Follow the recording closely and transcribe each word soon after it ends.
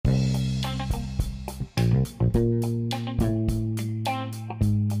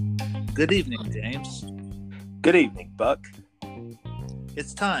Good evening, James. Good evening, Buck.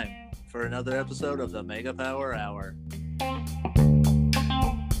 It's time for another episode of the Mega Power Hour.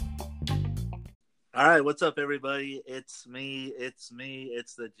 All right, what's up, everybody? It's me. It's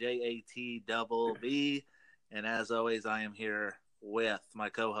the JATBB. And as always, I am here with my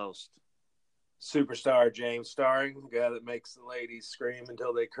co-host. Superstar James Starring, the guy that makes the ladies scream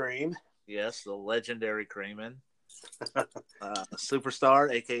until they cream. Yes, the legendary Creamin'.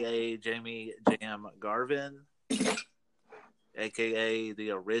 Superstar, a.k.a. Jamie Jam Garvin, a.k.a.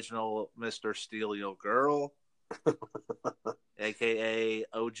 the original Mr. Steal Your Girl, a.k.a.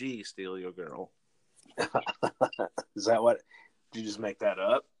 OG Steal Your Girl. Is that what? Did you just make that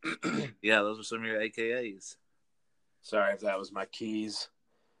up? Yeah, those are some of your AKAs. Sorry if that was my keys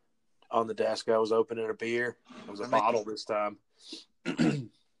on the desk. I was opening a beer. It was a bottle this time.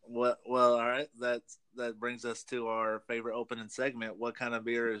 Well, all right. That brings us to our favorite opening segment. What kind of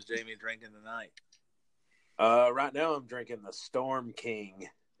beer is Jamie drinking tonight? Right now I'm drinking the Storm King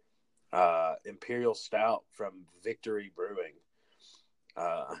Imperial Stout from Victory Brewing.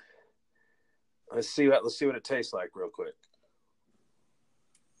 Let's see what it tastes like real quick.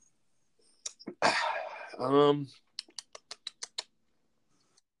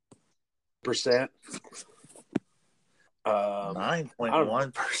 Percent.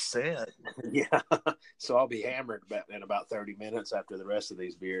 9.1%. Yeah. So I'll be hammered in about 30 minutes after the rest of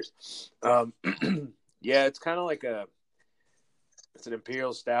these beers. Yeah, it's kind of like it's an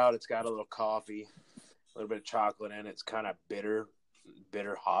Imperial Stout. It's got a little coffee, a little bit of chocolate in it. It's kind of bitter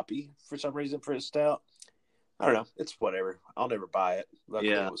hoppy for some reason for a stout. I don't know. It's whatever. I'll never buy it.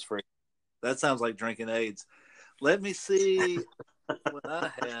 Luckily, It was free. That sounds like drinking AIDS. Let me see what I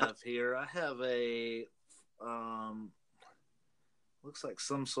have here. I have a looks like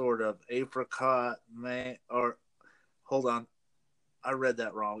some sort of apricot or hold on. I read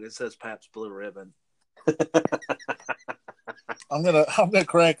that wrong. It says Pabst Blue Ribbon. I'm gonna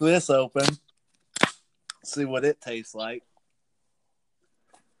crack this open. See what it tastes like.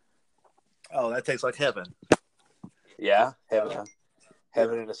 Oh, that tastes like heaven. Yeah, heaven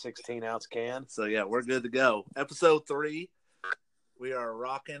in a 16-ounce can. So yeah, we're good to go. Episode 3. We are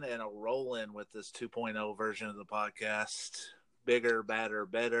rocking and rolling with this 2.0 version of the podcast. Bigger, badder,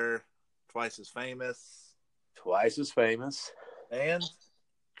 better. Twice as famous. And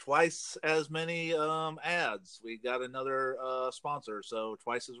twice as many ads. We got another sponsor, so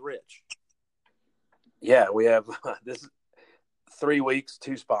twice as rich. Yeah, we have this 3 weeks,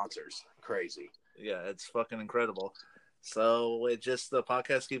 2 sponsors. Crazy. Yeah, it's fucking incredible. So the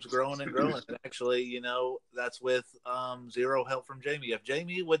podcast keeps growing and growing. And actually, that's with zero help from Jamie. If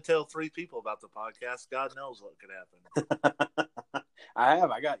Jamie would tell 3 people about the podcast, God knows what could happen.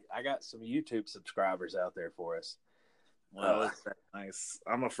 I got some YouTube subscribers out there for us. Well, it's nice.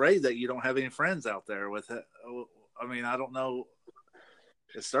 I'm afraid that you don't have any friends out there with it. I mean, I don't know.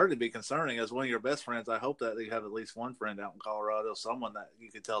 It started to be concerning. As one of your best friends, I hope that you have at least one friend out in Colorado, someone that you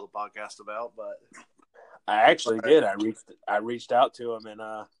could tell the podcast about. But I actually did. I reached out to him, and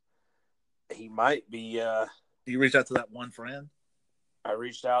he might be. You reached out to that one friend? I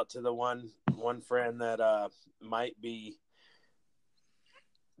reached out to the one friend that might be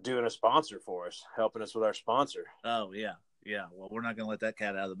doing a sponsor for us, helping us with our sponsor. Oh, yeah. Yeah. Well, we're not going to let that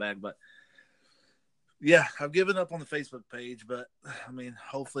cat out of the bag, but yeah, I've given up on the Facebook page, but I mean,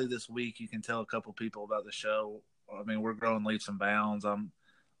 hopefully this week you can tell a couple people about the show. I mean, we're growing leaps and bounds. I'm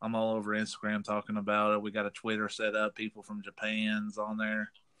all over Instagram talking about it. We got a Twitter set up. People from Japan's on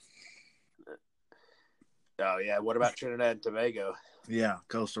there. Oh, yeah. What about Trinidad and Tobago? Yeah.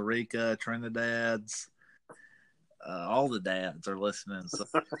 Costa Rica, Trinidad's. All the dads are listening. So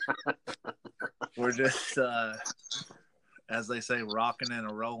we're just, as they say, rocking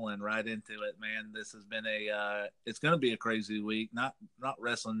and rolling right into it, man. This has been it's going to be a crazy week. Not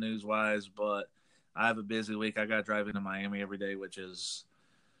wrestling news wise, but I have a busy week. I got to drive into Miami every day, which is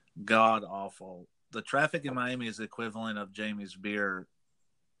god awful. The traffic in Miami is the equivalent of Jamie's beer.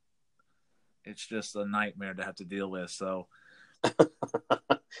 It's just a nightmare to have to deal with. So,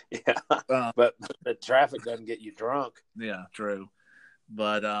 yeah, but the traffic doesn't get you drunk. Yeah, true.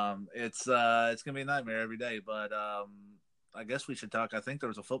 But it's gonna be a nightmare every day. But I guess we should talk. I think there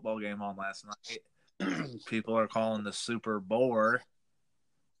was a football game on last night. People are calling the Super Bowl.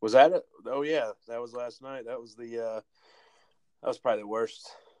 Was that it? Oh yeah, that was last night. That was that was probably the worst.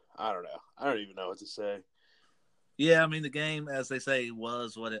 I don't know. I don't even know what to say. Yeah, I mean the game, as they say,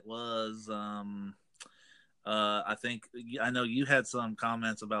 was what it was. I know you had some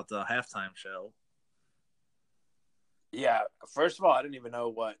comments about the halftime show. Yeah, first of all, I didn't even know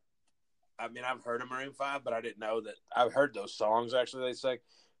what I mean, I've heard of Maroon 5, but I didn't know that. I've heard those songs, actually, they say.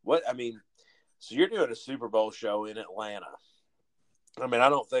 What, I mean, so you're doing a Super Bowl show in Atlanta. I mean, I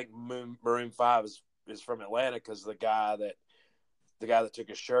don't think Maroon 5 is from Atlanta because the guy that took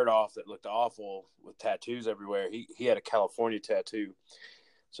his shirt off that looked awful with tattoos everywhere, he had a California tattoo.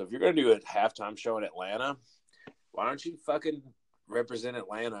 So if you're going to do a halftime show in Atlanta, why don't you fucking represent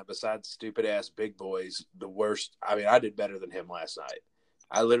Atlanta besides stupid-ass Big Boys, the worst. I mean, I did better than him last night.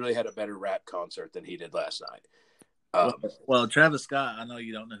 I literally had a better rap concert than he did last night. Well, Travis Scott, I know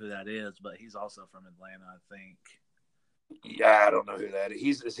you don't know who that is, but he's also from Atlanta, I think. Yeah, I don't know who that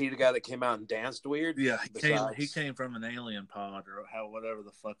is. Is he the guy that came out and danced weird? Yeah, he came from an alien pod or whatever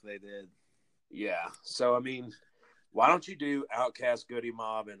the fuck they did. Yeah, so I mean, why don't you do Outkast, Goody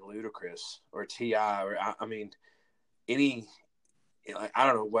Mob, and Ludacris or T.I. or I mean, any. Like, I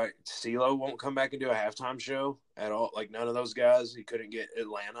don't know what CeeLo won't come back and do a halftime show at all. Like none of those guys. He couldn't get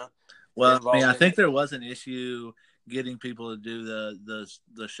Atlanta. Well, I mean, I think there was an issue getting people to do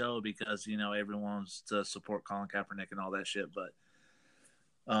the show because everyone wants to support Colin Kaepernick and all that shit. But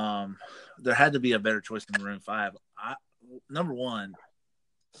there had to be a better choice than Maroon 5. Number one,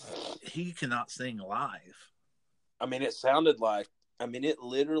 he cannot sing live. I mean, it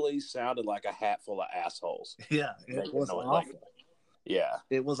literally sounded like a hat full of assholes. Yeah, it was awful. Yeah,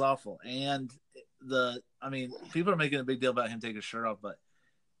 it was awful. And people are making a big deal about him taking his shirt off, but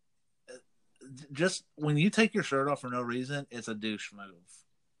just when you take your shirt off for no reason, it's a douche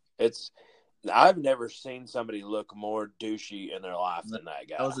move. I've never seen somebody look more douchey in their life than that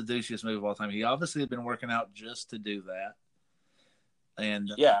guy. That was the douchiest move of all time. He obviously had been working out just to do that.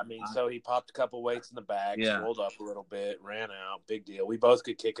 And yeah, I mean, so he popped a couple weights in the bag, rolled up a little bit, ran out, big deal. We both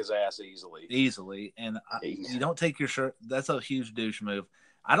could kick his ass easily. And you don't take your shirt. That's a huge douche move.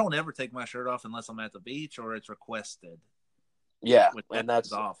 I don't ever take my shirt off unless I'm at the beach or it's requested. Yeah, and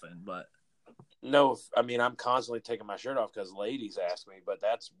that's often. But no, I mean, I'm constantly taking my shirt off because ladies ask me. But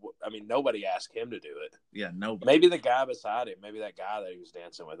nobody asked him to do it. Yeah, nobody. Maybe the guy beside him, maybe that guy that he was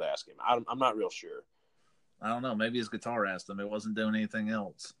dancing with asked him. I'm not real sure. I don't know. Maybe his guitar asked him. It wasn't doing anything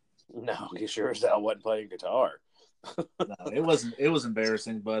else. No, he sure as hell wasn't playing guitar. No, it wasn't. It was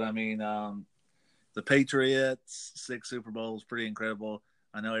embarrassing. But I mean, the Patriots 6 Super Bowls, pretty incredible.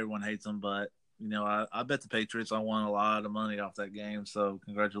 I know everyone hates them, but I bet the Patriots. I won a lot of money off that game. So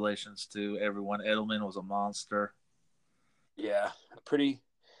congratulations to everyone. Edelman was a monster. Yeah, it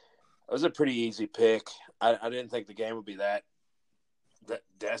was a pretty easy pick. I didn't think the game would be that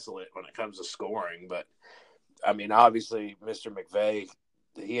desolate when it comes to scoring, but. I mean, obviously, Mr. McVay,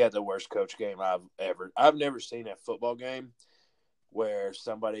 he had the worst coach game I've never seen a football game where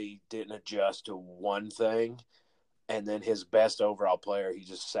somebody didn't adjust to one thing, and then his best overall player, he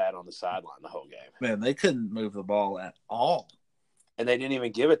just sat on the sideline the whole game. Man, they couldn't move the ball at all. And they didn't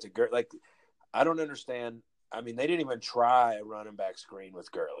even give it to Gurley. Like, I don't understand. I mean, they didn't even try a running back screen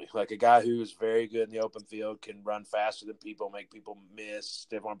with Gurley. Like, a guy who's very good in the open field, can run faster than people, make people miss,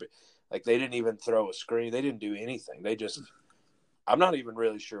 stiff arm. Like, they didn't even throw a screen. They didn't do anything. I'm not even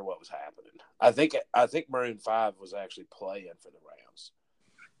really sure what was happening. I think Maroon 5 was actually playing for the Rams.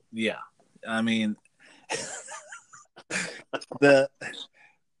 Yeah. I mean,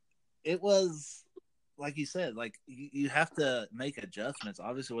 it was, like you said, like you have to make adjustments.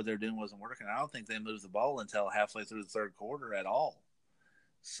 Obviously what they're doing wasn't working. I don't think they moved the ball until halfway through the third quarter at all.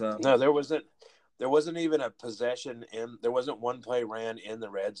 So no, there wasn't even a possession there wasn't one play ran in the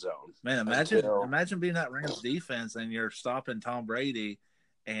red zone. Man, imagine being that Rams defense and you're stopping Tom Brady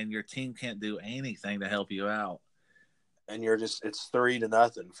and your team can't do anything to help you out. And it's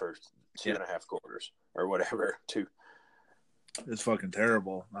 3-0 for 2.5 quarters or whatever. It's fucking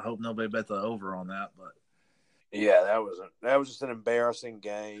terrible. I hope nobody bet the over on that, but yeah, that was just an embarrassing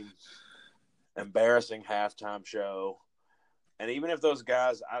game, embarrassing halftime show. And even if those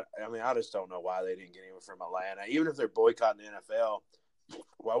guys, I just don't know why they didn't get anyone from Atlanta. Even if they're boycotting the NFL,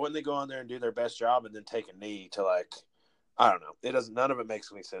 why wouldn't they go on there and do their best job and then take a knee to I don't know. None of it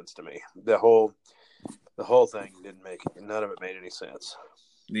makes any sense to me. The whole thing none of it made any sense.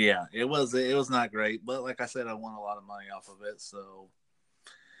 Yeah, it was not great, but like I said, I won a lot of money off of it. So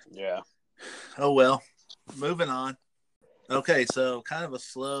yeah. Oh well, moving on. Okay, so kind of a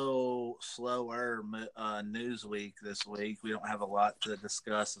slower news week this week. We don't have a lot to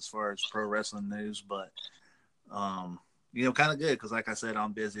discuss as far as pro wrestling news, but kind of good because, like I said,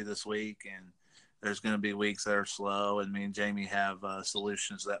 I'm busy this week, and there's going to be weeks that are slow. And me and Jamie have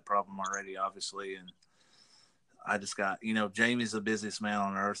solutions to that problem already, obviously. And I just got, Jamie's the busiest man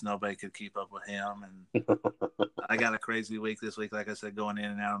on earth. Nobody could keep up with him, and I got a crazy week this week. Like I said, going in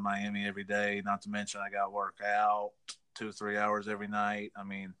and out of Miami every day. Not to mention, I got to work out 2 or 3 hours every night. I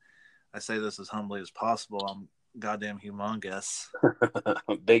mean, I say this as humbly as possible. I'm goddamn humongous.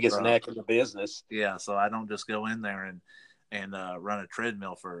 Biggest neck in the business. Yeah, so I don't just go in there and run a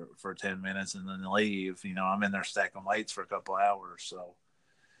treadmill for 10 minutes and then leave. You know, I'm in there stacking weights for a couple hours. So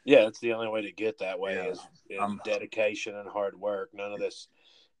yeah, that's the only way to get that way is I'm dedication and hard work. None of this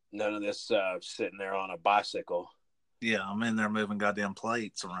sitting there on a bicycle. Yeah, I'm in there moving goddamn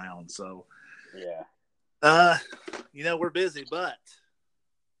plates around. So yeah, you know, we're busy, but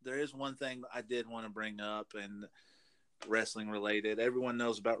there is one thing I did want to bring up, and wrestling related. Everyone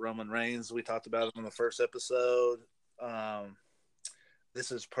knows about Roman Reigns. We talked about it on the first episode.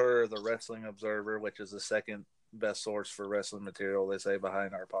 This is per the Wrestling Observer, which is the second best source for wrestling material, they say,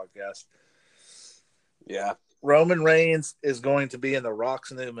 behind our podcast. Yeah. Roman Reigns is going to be in The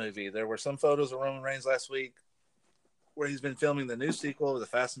Rock's new movie. There were some photos of Roman Reigns last week where he's been filming the new sequel of the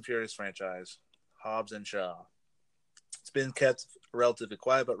Fast and Furious franchise, Hobbs and Shaw. It's been kept relatively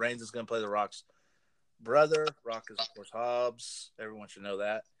quiet, but Reigns is going to play The Rock's brother. Rock is, of course, Hobbs. Everyone should know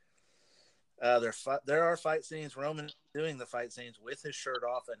that. There are fight scenes. Roman doing the fight scenes with his shirt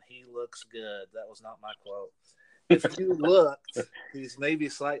off, and he looks good. That was not my quote. If you looked, he's maybe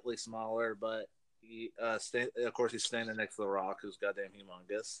slightly smaller, but of course he's standing next to The Rock, who's goddamn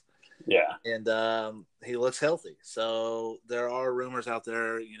humongous. Yeah. And he looks healthy. So there are rumors out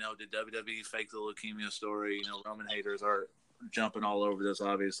there, you know, did WWE fake the leukemia story? You know, Roman haters are jumping all over this,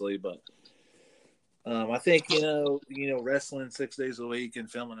 obviously, but I think, you know, wrestling 6 days a week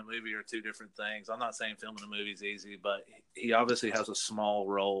and filming a movie are two different things. I'm not saying filming a movie is easy, but he obviously has a small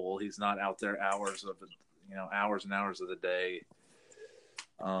role. He's not out there hours and hours of the day.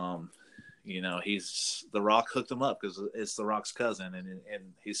 You know, The Rock hooked him up because it's The Rock's cousin, and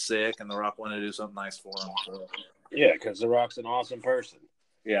he's sick, and The Rock wanted to do something nice for him. So. Yeah, because The Rock's an awesome person.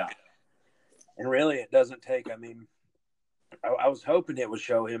 Yeah. And really, it doesn't take, I mean, I was hoping it would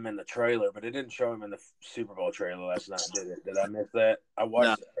show him in the trailer, but it didn't show him in the Super Bowl trailer last night, did it? Did I miss that? I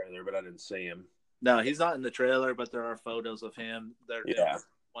watched the trailer, but I didn't see him. No, he's not in the trailer, but there are photos of him. They're doing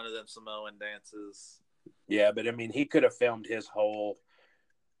one of them Samoan dances. Yeah, but I mean, he could have filmed his whole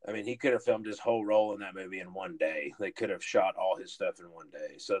role in that movie in one day. They could have shot all his stuff in one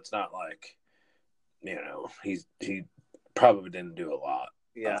day. So it's not like, you know, he probably didn't do a lot.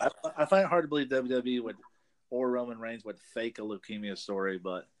 Yeah, I find it hard to believe WWE or Roman Reigns would fake a leukemia story,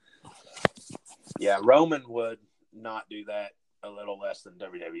 but yeah, Roman would not do that a little less than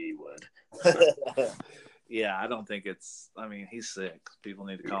WWE would. Yeah, I don't think he's sick. People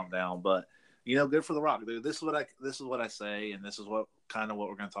need to calm down, but you know, good for The Rock, dude. This is what I say, and this is what we're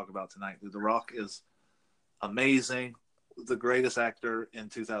going to talk about tonight. Dude, The Rock is amazing, the greatest actor in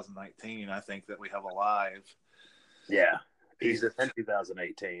 2019, I think, that we have alive. Yeah, he's in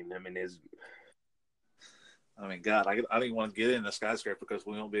 2018. God, I don't even want to get into Skyscraper because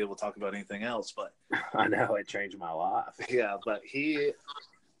we won't be able to talk about anything else. But I know it changed my life. Yeah, but he's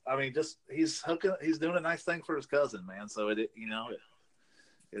doing a nice thing for his cousin, man. So I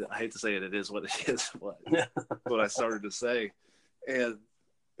hate to say it, it is what it is. What I started to say, and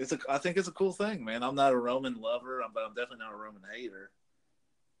I think it's a cool thing, man. I'm not a Roman lover, but I'm definitely not a Roman hater.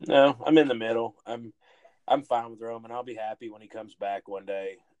 No, I'm in the middle. I'm fine with Roman. I'll be happy when he comes back one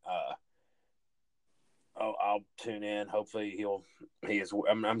day. I'll tune in. Hopefully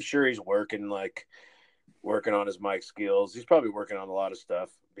I'm sure he's working on his mic skills. He's probably working on a lot of stuff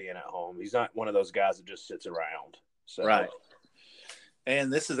being at home. He's not one of those guys that just sits around. So. Right.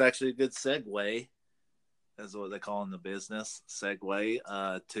 And this is actually a good segue, as what they call in the business,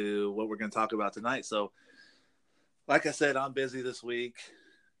 segue to what we're going to talk about tonight. So, like I said, I'm busy this week.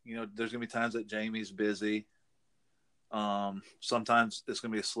 You know, there's going to be times that Jamie's busy. Sometimes it's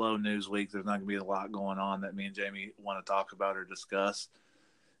going to be a slow news week. There's not going to be a lot going on that me and Jamie want to talk about or discuss.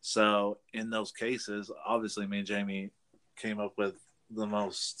 So, in those cases, obviously, me and Jamie came up with the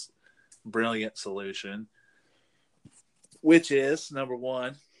most brilliant solution, which is, number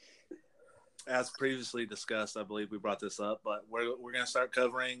one, as previously discussed, I believe we brought this up, but we're going to start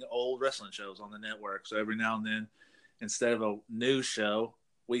covering old wrestling shows on the network. So every now and then, instead of a news show,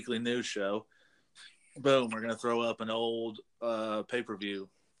 weekly news show, boom, we're going to throw up an old pay-per-view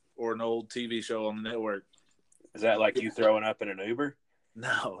or an old TV show on the network. Is that like you throwing up in an Uber?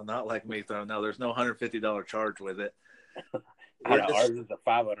 No, not like me throwing. No, there's no $150 charge with it. Ours is a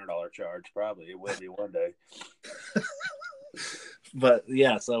 $500 charge. Probably it will be one day. But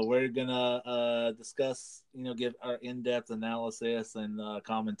yeah, so we're gonna discuss, give our in-depth analysis and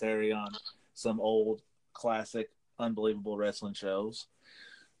commentary on some old, classic, unbelievable wrestling shows.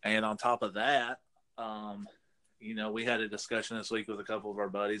 And on top of that, we had a discussion this week with a couple of our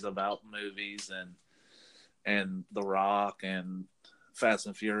buddies about movies and The Rock and Fast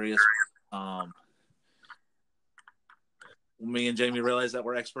and Furious. Um, me and Jamie realized that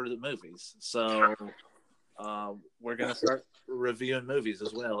we're experts at movies, so we're gonna start reviewing movies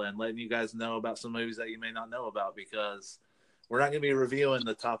as well and letting you guys know about some movies that you may not know about, because we're not going to be reviewing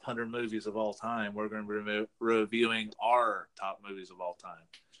the top 100 movies of all time. We're going to be reviewing our top movies of all time.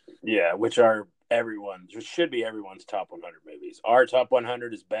 Yeah, which should be everyone's top 100 movies. Our top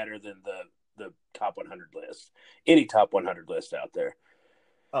 100 is better than the top 100 list. Any top 100 list out there.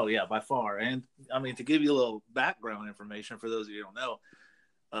 Oh, yeah, by far. And, I mean, to give you a little background information for those of you who don't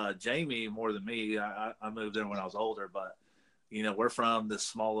know, Jamie, more than me, I moved there when I was older, but, you know, we're from this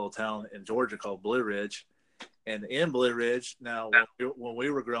small little town in Georgia called Blue Ridge. And in Blue Ridge, now, when we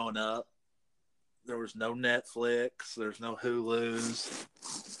were growing up, there was no Netflix, there's no Hulus,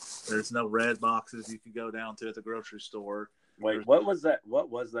 there's no Red Boxes you could go down to at the grocery store. Wait, what was that? What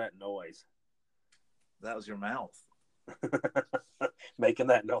was that noise? That was your mouth. Making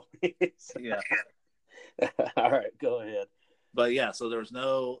that noise. Yeah. All right, go ahead. But yeah, so there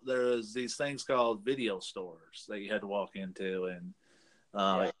was these things called video stores that you had to walk into, and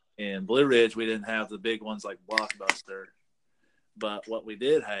in Blue Ridge we didn't have the big ones like Blockbuster, but what we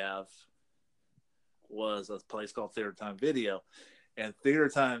did have was a place called Theater Time Video, and Theater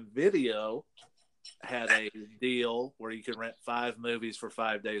Time Video had a deal where you could rent 5 movies for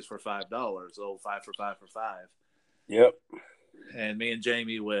 5 days for $5. Oh, 5 for 5 for 5. Yep. And me and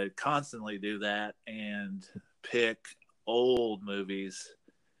Jamie would constantly do that and pick old movies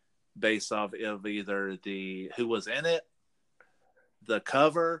based off of either who was in it, the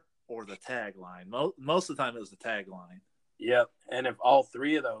cover, or the tagline. Most of the time it was the tagline. Yep. And if all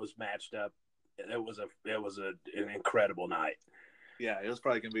 3 of those matched up, it was an incredible night. Yeah, it was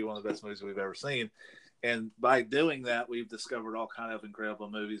probably going to be one of the best movies we've ever seen. And by doing that, we've discovered all kind of incredible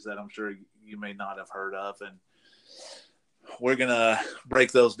movies that I'm sure you may not have heard of, and we're going to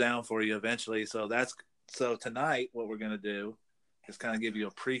break those down for you eventually. So tonight what we're going to do is kind of give you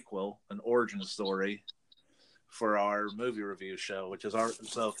a prequel, an origin story for our movie review show, which is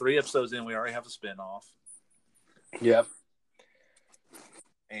 3 episodes in, we already have a spinoff. Yep.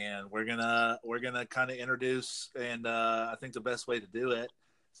 And we're gonna kind of introduce, and I think the best way to do it,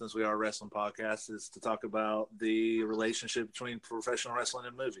 since we are a wrestling podcast, is to talk about the relationship between professional wrestling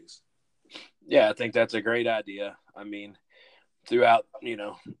and movies. Yeah, I think that's a great idea. I mean, throughout,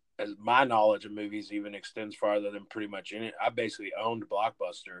 as my knowledge of movies even extends farther than pretty much any. I basically owned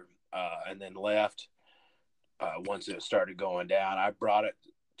Blockbuster and then left once it started going down. I brought it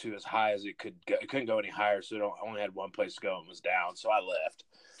to as high as it could go. It couldn't go any higher, so I only had one place to go and was down, so I left.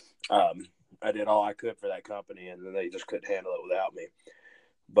 I did all I could for that company, and then they just couldn't handle it without me.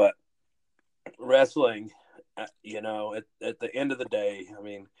 But wrestling, at the end of the day, I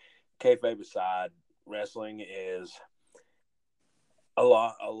mean, kayfabe aside, wrestling is a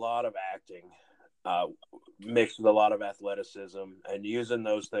lot of acting mixed with a lot of athleticism and using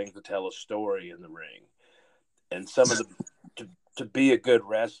those things to tell a story in the ring. And some of to be a good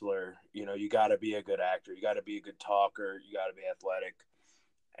wrestler, you got to be a good actor, you got to be a good talker, you got to be athletic,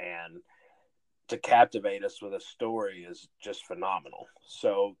 and to captivate us with a story is just phenomenal.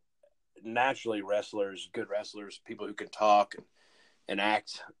 So naturally, good wrestlers, people who can talk and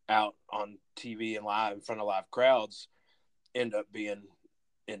act out on TV and live in front of live crowds, end up being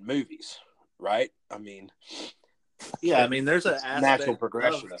in movies, right? I mean, yeah, I mean, there's an natural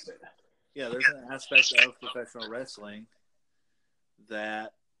progression of it. Yeah, there's an aspect of professional wrestling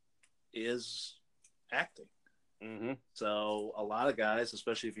that is acting. Mm-hmm. So a lot of guys,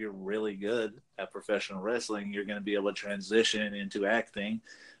 especially if you're really good at professional wrestling, you're going to be able to transition into acting.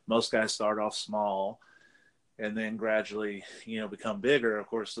 Most guys start off small and then gradually, become bigger. Of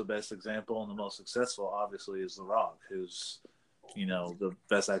course, the best example and the most successful, obviously, is The Rock, who's, the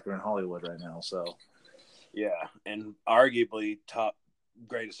best actor in Hollywood right now. So, yeah, and arguably top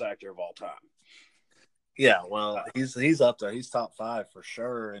greatest actor of all time. Yeah, well, he's up there. He's top 5 for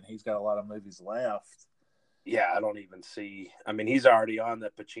sure, and he's got a lot of movies left. Yeah, I don't even see. I mean, he's already on the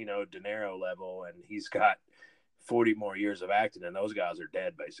Pacino De Niro level, and he's got 40 more years of acting, and those guys are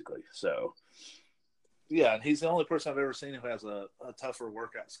dead, basically. So, yeah, and he's the only person I've ever seen who has a tougher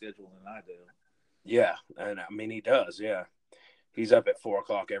workout schedule than I do. Yeah, and I mean, he does, yeah. He's up at 4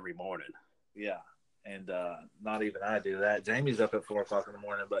 o'clock every morning. Yeah, and not even I do that. Jamie's up at 4 o'clock in the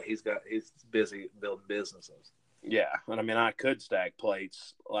morning, but he's busy building businesses. Yeah, and I mean, I could stack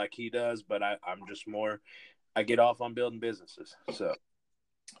plates like he does, but I'm just more – I get off on building businesses. So,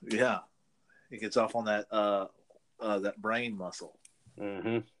 yeah, he gets off on that brain muscle.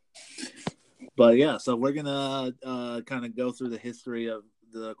 Mm-hmm. But yeah, so we're gonna kind of go through the history of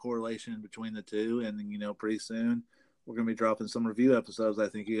the correlation between the two, and pretty soon we're gonna be dropping some review episodes. I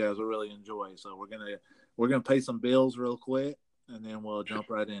think you guys will really enjoy. So we're gonna pay some bills real quick, and then we'll jump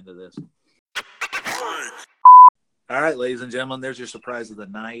right into this. All right, ladies and gentlemen, there's your surprise of the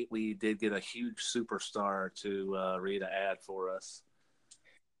night. We did get a huge superstar to read an ad for us.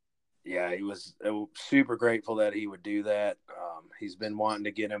 Yeah, he was super grateful that he would do that. He's been wanting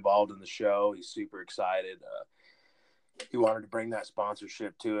to get involved in the show. He's super excited. He wanted to bring that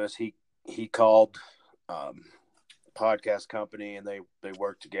sponsorship to us. He called podcast company, and they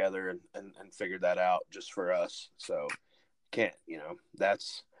worked together and figured that out just for us. So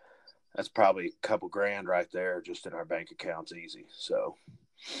that's probably a couple grand right there just in our bank accounts, easy. So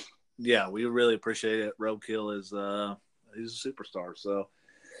yeah, we really appreciate it. Roadkill is he's a superstar, so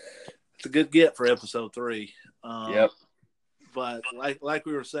it's a good get for episode 3. Yep. But like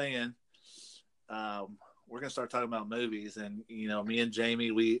we were saying, we're gonna start talking about movies, and me and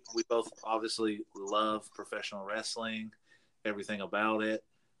Jamie, we both obviously love professional wrestling, everything about it,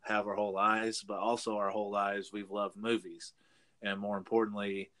 have our whole lives, but also our whole lives we've loved movies, and more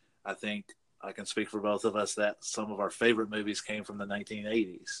importantly, I think I can speak for both of us that some of our favorite movies came from the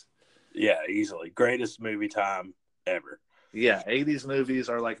 1980s. Yeah, easily. Greatest movie time ever. Yeah, 80s movies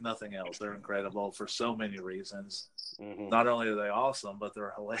are like nothing else. They're incredible for so many reasons. Mm-hmm. Not only are they awesome, but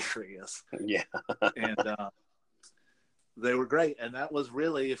they're hilarious. Yeah. And they were great. And that was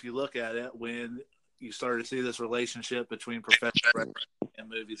really, if you look at it, when you started to see this relationship between professional wrestling and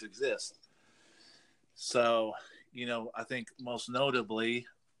movies exist. So, I think most notably,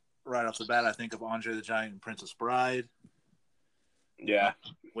 right off the bat, I think of Andre the Giant and Princess Bride. Yeah.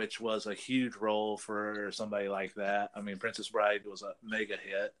 Which was a huge role for somebody like that. I mean, Princess Bride was a mega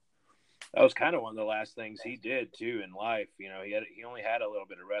hit. That was kind of one of the last things he did too in life. He only had a little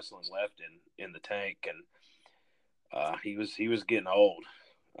bit of wrestling left in the tank, and he was getting old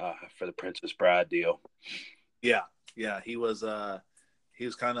for the Princess Bride deal. Yeah, he was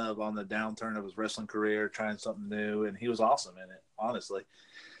kind of on the downturn of his wrestling career, trying something new, and he was awesome in it, honestly.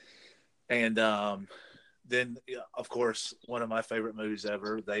 And then, of course, one of my favorite movies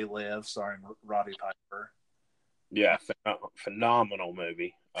ever, They Live, starring Roddy Piper. Yeah, phenomenal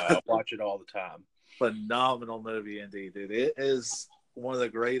movie. I watch it all the time. Phenomenal movie indeed, dude. It is one of the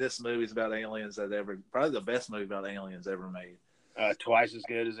greatest movies about aliens probably the best movie about aliens ever made. Twice as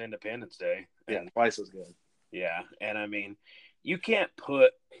good as Independence Day. Yeah, twice as good. Yeah, and I mean, you can't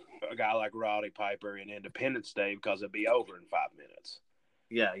put a guy like Roddy Piper in Independence Day because it'd be over in 5 minutes.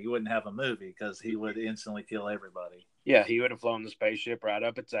 Yeah, you wouldn't have a movie because he would instantly kill everybody. Yeah, he would have flown the spaceship right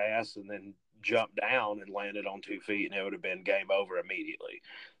up its ass and then jumped down and landed on 2 feet, and it would have been game over immediately.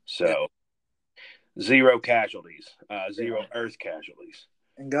 So, zero casualties, zero Earth casualties.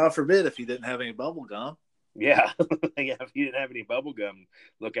 And God forbid if he didn't have any bubble gum. Yeah, if he didn't have any bubble gum,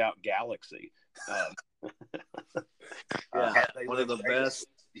 look out, Galaxy. One of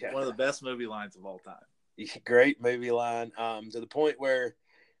the best movie lines of all time. Great movie line, to the point where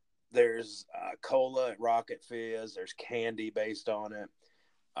there's cola at Rocket Fizz. There's candy based on it.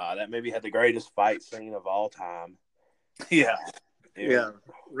 That movie had the greatest fight scene of all time. Yeah.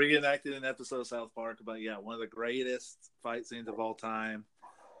 Reenacted an episode of South Park, but one of the greatest fight scenes of all time.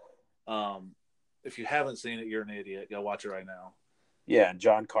 If you haven't seen it, you're an idiot. Go watch it right now. Yeah, and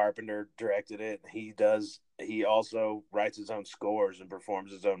John Carpenter directed it. He also writes his own scores and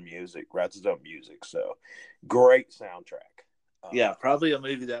performs his own music, writes his own music. So, great soundtrack. Probably a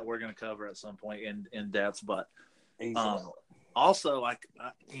movie that we're going to cover at some point in depth. But also,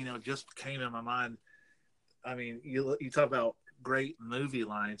 just came in my mind. I mean, you talk about great movie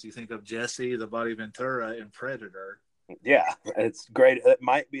lines. You think of Jesse the Body Ventura in Predator. Yeah, it's great. It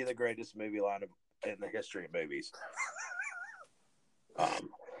might be the greatest movie line in the history of movies.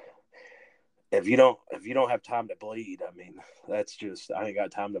 If you don't have time to bleed, I mean, that's just, I ain't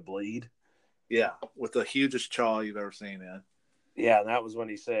got time to bleed. Yeah, with the hugest chaw you've ever seen in. Yeah, and that was when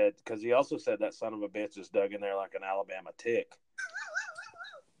he said, because he also said that son of a bitch just dug in there like an Alabama tick.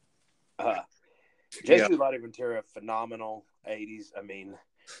 Jesse Body Ventura, phenomenal 80s. I mean,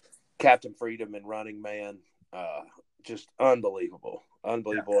 Captain Freedom and Running Man, just unbelievable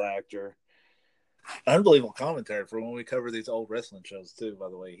actor. Unbelievable commentary for when we cover these old wrestling shows too. By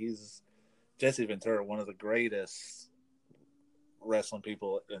the way, he's Jesse Ventura, one of the greatest wrestling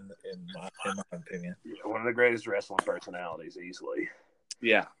people in my opinion. One of the greatest wrestling personalities, easily.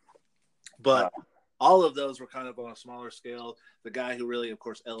 Yeah, but all of those were kind of on a smaller scale. The guy who really, of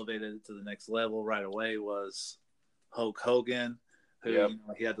course, elevated it to the next level right away was Hulk Hogan, who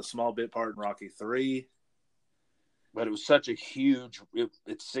he had the small bit part in Rocky III. But it was such a huge –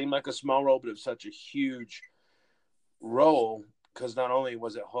 it seemed like a small role, but it was such a huge role because not only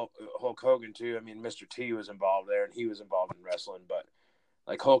was it Hulk Hogan too. I mean, Mr. T was involved there, and he was involved in wrestling. But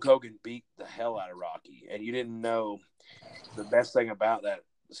like Hulk Hogan beat the hell out of Rocky, and you didn't know. The best thing about that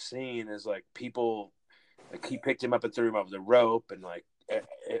scene is like people, like he picked him up and threw him over the rope, and like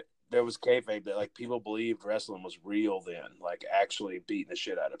there was kayfabe that like people believed wrestling was real then, like actually beating the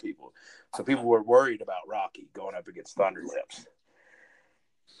shit out of people. So people were worried about Rocky going up against Thunder Lips.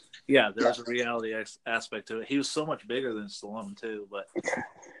 Yeah, there was a reality aspect to it. He was so much bigger than Stallone too, but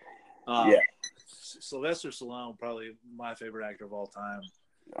yeah, Sylvester Stallone, probably my favorite actor of all time.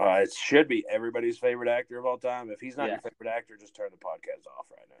 It should be everybody's favorite actor of all time. If he's not your favorite actor, just turn the podcast off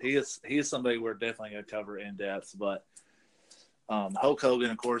right now. He is somebody we're definitely going to cover in depth. But Hulk Hogan,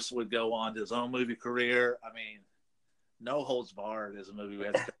 of course, would go on to his own movie career. I mean, No Holds Barred is a movie we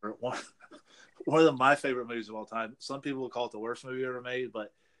had to cover. One of my favorite movies of all time. Some people would call it the worst movie ever made,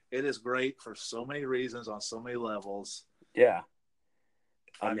 but it is great for so many reasons on so many levels. Yeah.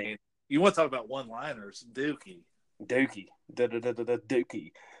 I mean, you want to talk about one-liners, Dookie. Dookie.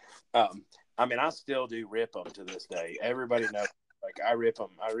 I mean, I still do rip them to this day. Everybody knows. Like, I rip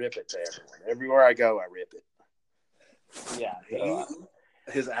them. I rip it to everyone. Everywhere I go, I rip it. Yeah.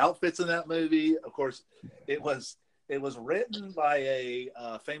 His outfits in that movie, of course, it was written by a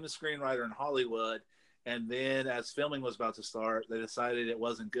famous screenwriter in Hollywood. And then as filming was about to start, they decided it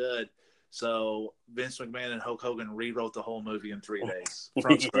wasn't good. So Vince McMahon and Hulk Hogan rewrote the whole movie in 3 days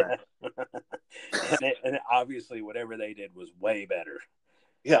from scratch. and obviously whatever they did was way better.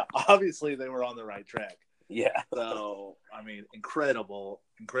 Yeah, obviously they were on the right track. Yeah. So, I mean, incredible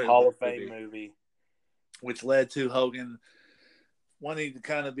Hall of Fame movie. Which led to Hogan wanting to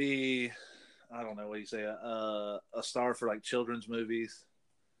kind of be, I don't know what you say, a star for like children's movies.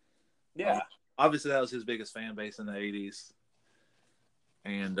 Yeah. Obviously that was his biggest fan base in the 80s.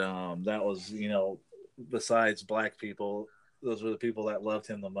 And that was, you know, besides black people, those were the people that loved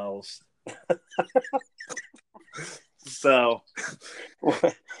him the most. So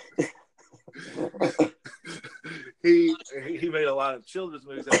he made a lot of children's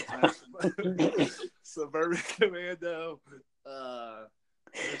movies at the time. Suburban Commando,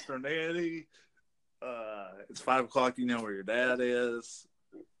 Mr. Nanny, It's 5 o'clock, you know where your dad is.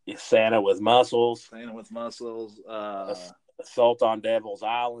 Santa with Muscles. Assault on Devil's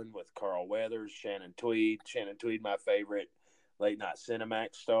Island with Carl Weathers, Shannon Tweed. Shannon Tweed, my favorite late night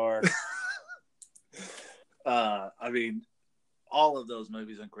Cinemax star. I mean, all of those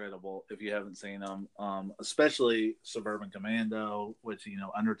movies incredible if you haven't seen them, especially Suburban Commando, which, you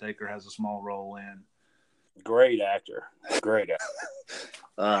know, Undertaker has a small role in. Great actor.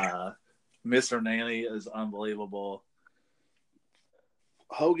 Mr. Nanny is unbelievable.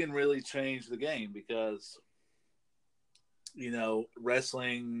 Hogan really changed the game because, you know,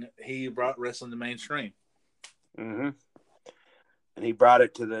 he brought wrestling to mainstream. Mm-hmm. And he brought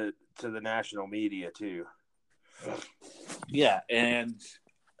it to the national media too. Yeah, and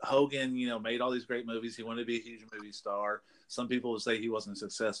Hogan, you know, made all these great movies. He wanted to be a huge movie star. Some people would say he wasn't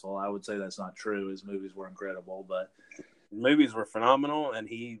successful. I would say that's not true. His movies were incredible, but movies were phenomenal, and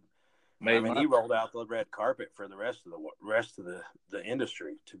he rolled out the red carpet for the rest of the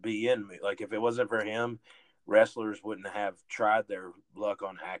industry to be in. Like, if it wasn't for him, wrestlers wouldn't have tried their luck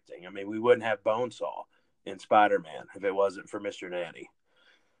on acting. I mean, we wouldn't have Bonesaw in Spider-Man if it wasn't for Mr. Nanny.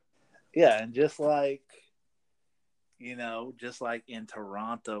 Yeah, and just like in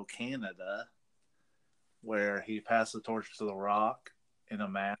Toronto, Canada, where he passed the torch to The Rock in a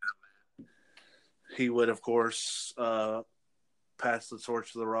match, he would, of course, pass the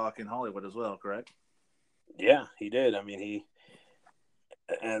torch to The Rock in Hollywood as well, correct? Yeah, he did. I mean,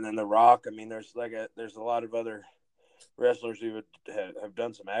 and then The Rock. I mean, there's a lot of other wrestlers who have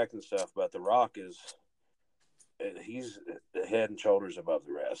done some acting stuff, but The Rock he's head and shoulders above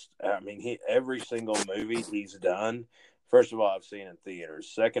the rest. I mean, every single movie he's done, first of all, I've seen in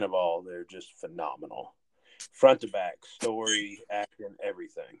theaters. Second of all, they're just phenomenal, front to back, story, acting,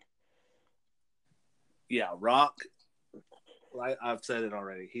 everything. Yeah, Rock. I've said it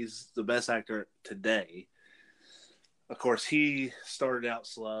already. He's the best actor today. Of course, he started out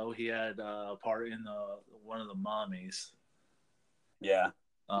slow. He had a part in one of the Mummies. Yeah,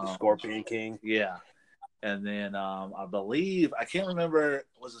 Scorpion King. Yeah, and then I believe, I can't remember,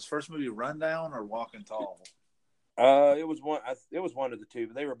 was his first movie Rundown or Walking Tall? It was one. It was one of the two,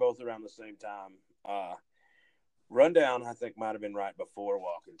 but they were both around the same time. Rundown, I think, might have been right before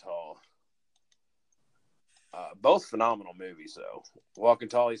Walking Tall. Both phenomenal movies, though. Walking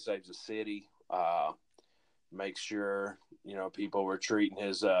Tall, he saves the city. Makes sure, people were treating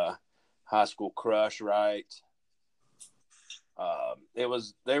his high school crush right.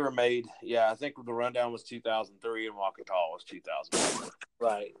 They were made. Yeah, I think the Rundown was 2003 and Walking Tall was 2004.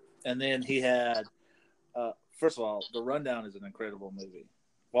 Right. And then he had, first of all, The Rundown is an incredible movie.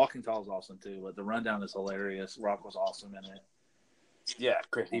 Walking Tall is awesome too, but The Rundown is hilarious. Rock was awesome in it. Yeah,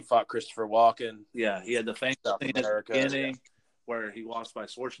 he fought Christopher Walken. Yeah, he had the famous South scene at the America, beginning where he walks by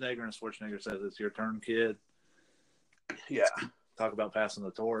Schwarzenegger and Schwarzenegger says, "It's your turn, kid." Yeah. Talk about passing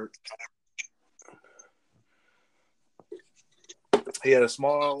the torch. He had a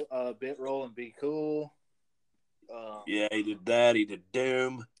small bit role in Be Cool. Yeah, he did that. He did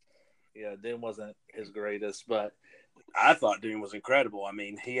Doom. Yeah, Doom wasn't his greatest, but I thought Doom was incredible. I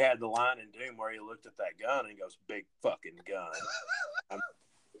mean, he had the line in Doom where he looked at that gun and he goes, "Big fucking gun."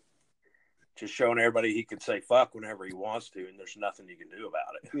 Just showing everybody he can say fuck whenever he wants to, and there's nothing you can do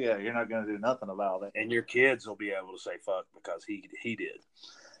about it. yeah, you're not going to do nothing about it. And your kids will be able to say fuck because he did.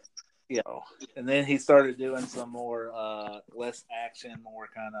 Yeah. So. And then he started doing some more less action, more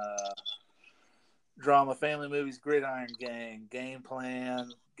kind of drama, family movies, Gridiron Gang, Game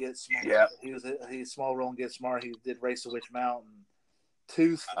Plan, Get Smart. Yeah. He's small role in Get Smart. He did Race to Witch Mountain,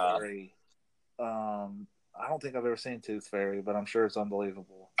 Tooth Fairy. I don't think I've ever seen Tooth Fairy, but I'm sure it's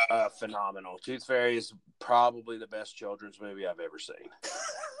unbelievable. Phenomenal. Tooth Fairy is probably the best children's movie I've ever seen.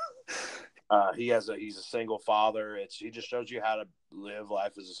 He's a single father. He just shows you how to live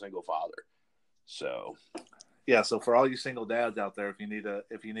life as a single father. So, yeah. So for all you single dads out there, if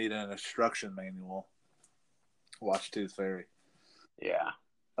you need an instruction manual, watch Tooth Fairy. Yeah.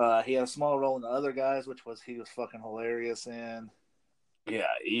 He had a small role in The Other Guys, he was fucking hilarious in. Yeah,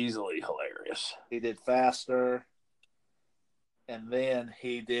 easily hilarious. He did Faster. And then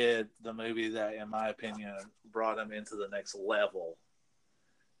he did the movie that, in my opinion, brought him into the next level.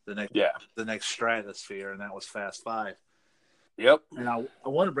 The next stratosphere, and that was Fast Five. Yep. And I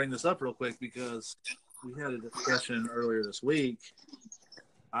want to bring this up real quick because we had a discussion earlier this week.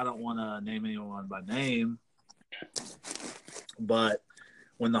 I don't want to name anyone by name, but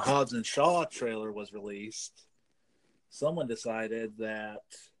when the Hobbs and Shaw trailer was released, someone decided that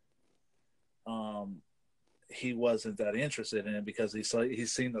he wasn't that interested in it because he's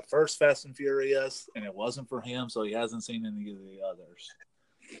seen the first Fast and Furious and it wasn't for him, so he hasn't seen any of the others.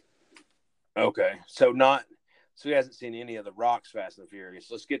 Okay, so he hasn't seen any of the Rock's Fast and Furious.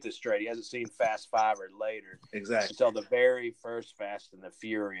 Let's get this straight. He hasn't seen Fast 5 or later. Exactly. Until the very first Fast and the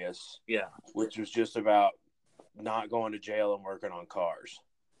Furious. Yeah. Which was just about not going to jail and working on cars.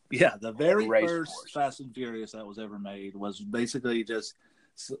 Yeah, the very first Fast and Furious that was ever made was basically just,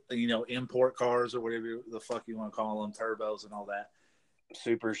 import cars or whatever the fuck you want to call them, turbos and all that.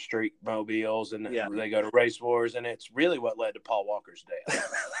 Super street mobiles, and they go to race wars, and it's really what led to Paul Walker's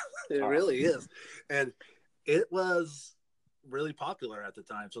death. It really is. And it was really popular at the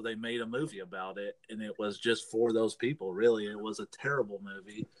time, so they made a movie about it, and it was just for those people, really. It was a terrible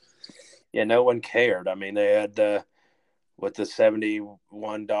movie. Yeah, no one cared. I mean, they had with the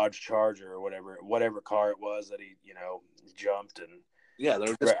 71 Dodge Charger or whatever car it was that he jumped. And yeah, there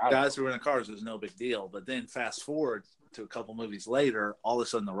were just guys who were in the cars. It was no big deal. But then fast forward to a couple movies later, all of a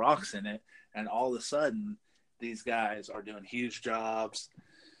sudden The Rock's in it, and all of a sudden these guys are doing huge jobs,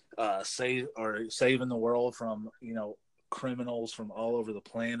 saving the world from criminals from all over the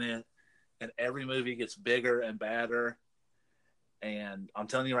planet, and every movie gets bigger and badder. And I'm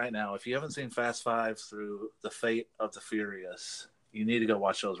telling you right now, if you haven't seen Fast Five through the Fate of the Furious, you need to go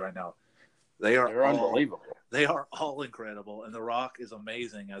watch those right now. They're unbelievable. They are all incredible, and The Rock is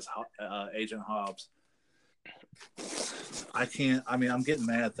amazing as Agent Hobbs. I'm getting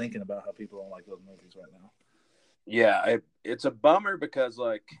mad thinking about how people don't like those movies right now. Yeah, it's a bummer because,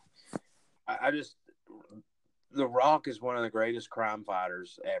 The Rock is one of the greatest crime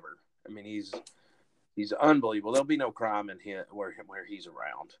fighters ever. I mean, he's unbelievable. There'll be no crime in him where he's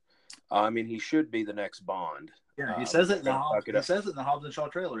around. He should be the next Bond. Yeah, he says it in the Hobbs and Shaw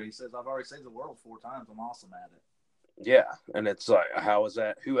trailer. He says, "I've already saved the world 4 times. I'm awesome at it." Yeah, and it's like, how is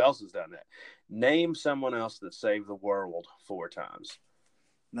that? Who else has done that? Name someone else that saved the world 4 times.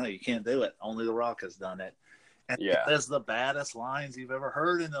 No, you can't do it. Only The Rock has done it. And he says the baddest lines you've ever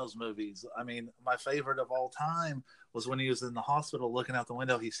heard in those movies. I mean, my favorite of all time was when he was in the hospital looking out the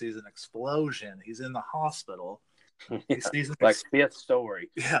window. He sees an explosion. He's in the hospital. He sees Fifth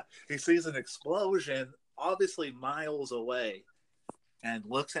Story. Yeah, he sees an explosion, obviously miles away, and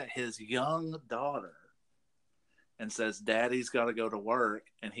looks at his young daughter and says, "Daddy's got to go to work."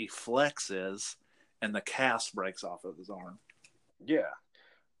 And he flexes, and the cast breaks off of his arm. Yeah,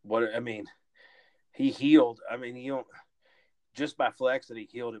 he healed. Just by flexing, he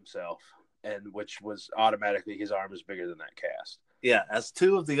healed himself, and which was automatically his arm is bigger than that cast. Yeah, as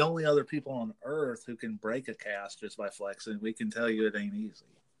two of the only other people on Earth who can break a cast just by flexing, we can tell you it ain't easy.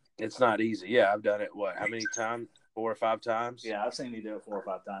 It's not easy. Yeah, I've done it. How many times? 4 or 5 times? Yeah, I've seen you do it 4 or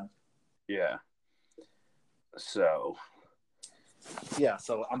 5 times. Yeah. So. Yeah,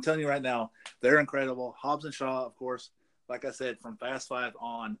 so I'm telling you right now, they're incredible. Hobbs and Shaw, of course, like I said, from Fast Five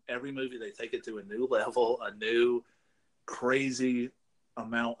on, every movie they take it to a new level, a new crazy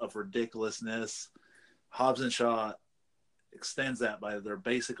amount of ridiculousness. Hobbs and Shaw extends that by they're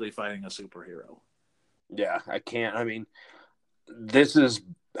basically fighting a superhero. Yeah, I can't. I mean,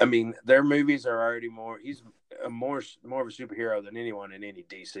 their movies are already more. He's more of a superhero than anyone in any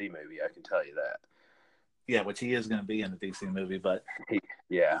DC movie. I can tell you that. Yeah, which he is going to be in the DC movie, but he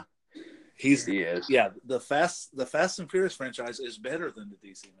is. Yeah, the Fast and Furious franchise is better than the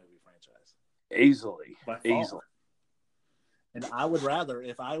DC movie franchise. Easily. And I would rather,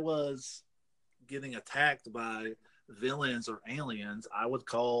 if I was getting attacked by villains or aliens, I would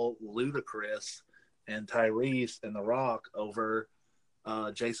call Ludacris and Tyrese and The Rock over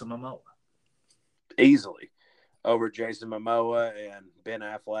Jason Momoa. Easily. Over Jason Momoa and Ben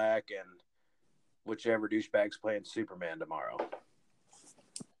Affleck and whichever douchebag's playing Superman tomorrow.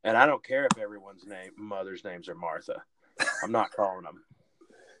 And I don't care if everyone's mother's names are Martha. I'm not calling them.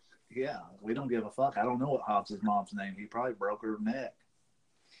 Yeah, we don't give a fuck. I don't know what Hobbs' mom's name. He probably broke her neck.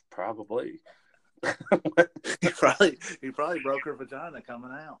 Probably. he probably broke her vagina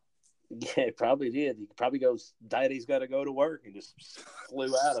coming out. Yeah, he probably did. He probably goes, Daddy's got to go to work, and just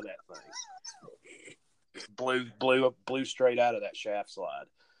flew out of that thing. Blew straight out of that shaft slide.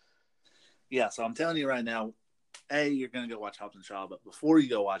 Yeah, so I'm telling you right now, you're going to go watch Hobbs and Shaw, but before you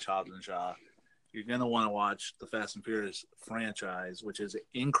go watch Hobbs and Shaw, you're going to want to watch the Fast and Furious franchise, which is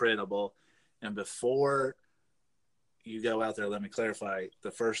incredible. And before you go out there, let me clarify,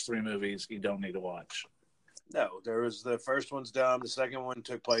 the first 3 movies you don't need to watch. No, the first one's dumb. The second one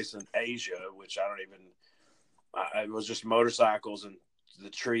took place in Asia, which it was just motorcycles and the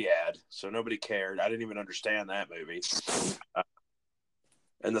triad, so nobody cared. I didn't even understand that movie.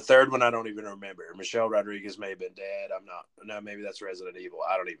 And the third one, I don't even remember. Michelle Rodriguez may have been dead. Maybe that's Resident Evil.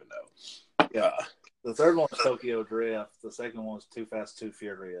 I don't even know. Yeah. The third one was Tokyo Drift. The second one was Too Fast, Too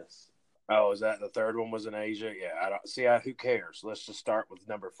Furious. Oh, is that the third one was in Asia? Yeah, who cares? Let's just start with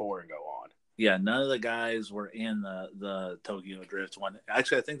number 4 and go on. Yeah, none of the guys were in the Tokyo Drift one.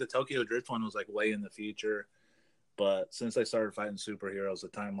 Actually, I think the Tokyo Drift one was like way in the future. But since they started fighting superheroes, the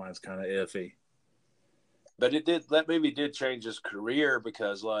timeline's kind of iffy. But that movie did change his career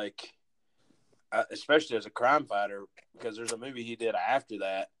because, especially as a crime fighter, because there's a movie he did after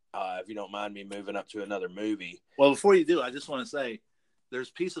that. If you don't mind me moving up to another movie. Well, before you do, I just want to say there's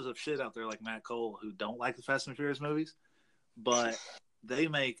pieces of shit out there like Matt Cole who don't like the Fast and Furious movies, but they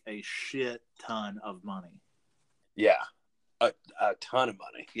make a shit ton of money. Yeah, a ton of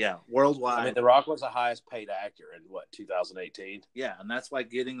money. Yeah, worldwide. I mean, The Rock was the highest paid actor in 2018. Yeah, and that's why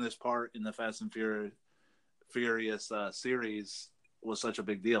getting this part in the Fast and Furious series was such a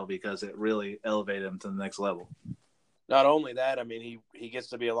big deal because it really elevated him to the next level. Not only that, I mean, he gets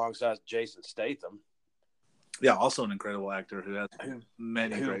to be alongside Jason Statham. Yeah, also an incredible actor who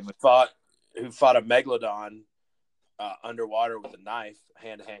fought a megalodon underwater with a knife,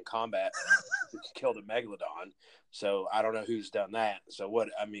 hand-to-hand combat, killed a megalodon. So I don't know who's done that. So what?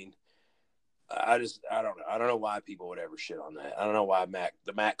 I mean, I don't know. I don't know why people would ever shit on that. I don't know why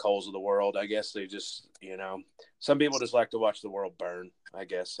the Matt Coles of the world. I guess they just, some people just like to watch the world burn. I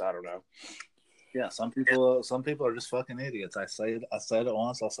guess I don't know. Yeah, some people are just fucking idiots. I said it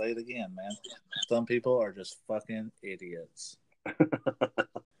once, I'll say it again, man. Some people are just fucking idiots.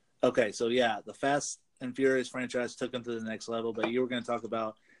 Okay, so yeah, the Fast and Furious franchise took them to the next level, but you were going to talk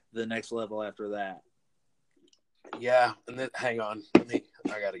about the next level after that. Yeah, and then hang on,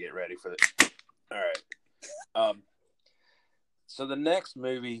 I got to get ready for this. All right. So the next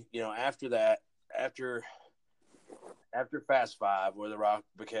movie, after that, after Fast Five, where The Rock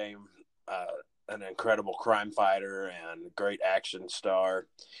became an incredible crime fighter and great action star,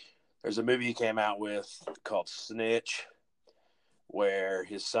 there's a movie he came out with called Snitch, where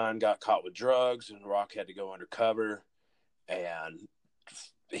his son got caught with drugs and Rock had to go undercover, and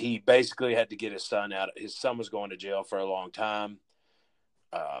he basically had to get his son out. His son was going to jail for a long time.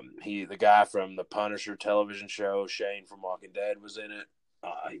 The guy from the Punisher television show, Shane from Walking Dead, was in it.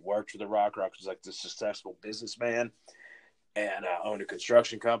 He worked for The Rock. Rock was like the successful businessman and owned a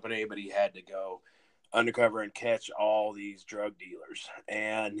construction company, but he had to go undercover and catch all these drug dealers.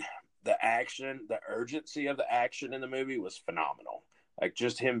 And the urgency of the action in the movie was phenomenal. Like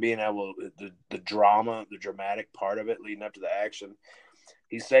just him being able, the drama, the dramatic part of it leading up to the action.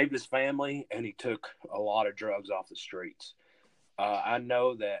 He saved his family and he took a lot of drugs off the streets. I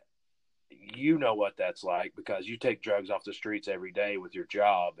know that you know what that's like because you take drugs off the streets every day with your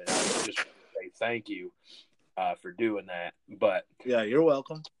job, and I just want to say thank you for doing that. But Yeah, you're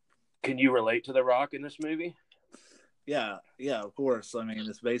welcome. can you relate to The Rock in this movie? Yeah, of course. I mean,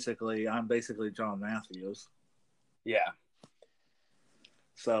 I'm basically John Matthews. Yeah.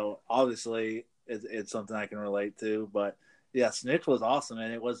 So obviously it's something I can relate to. But yeah, Snitch was awesome,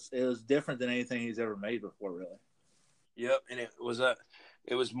 and it was different than anything he's ever made before, really. Yep, and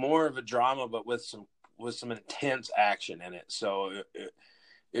it was more of a drama, but with some intense action in it. So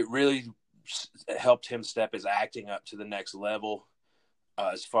it really helped him step his acting up to the next level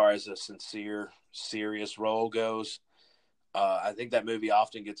as far as a sincere, serious role goes. I think that movie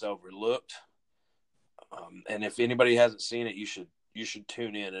often gets overlooked, and if anybody hasn't seen it, you should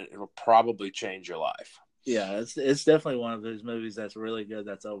tune in. It'll probably change your life. Yeah, it's definitely one of those movies that's really good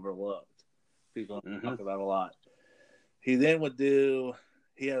that's overlooked. People talk about a lot. He then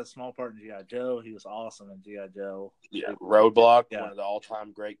he had a small part in G.I. Joe. He was awesome in G.I. Joe. Yeah, Roadblock, one of the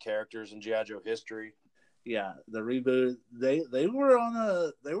all-time great characters in G.I. Joe history. Yeah, the reboot. They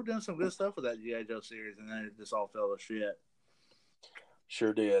were doing some good stuff with that G.I. Joe series, and then it just all fell to shit.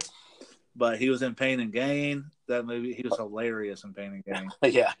 Sure did. But he was in Pain and Gain. That movie, he was hilarious in Pain and Gain.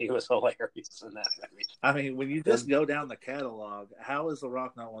 Yeah, he was hilarious in that movie. I mean, when you just go down the catalog, how is The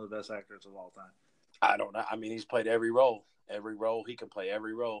Rock not one of the best actors of all time? I don't know. I mean, he's played every role. Every role he can play.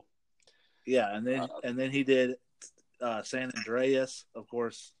 Every role. Yeah, and then he did San Andreas, of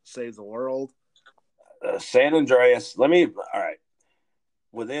course, Save the World. San Andreas. All right.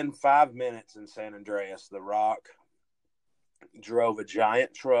 Within 5 minutes in San Andreas, The Rock drove a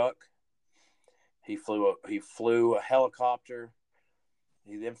giant truck. He flew a helicopter.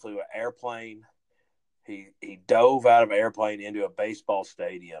 He then flew an airplane. He dove out of an airplane into a baseball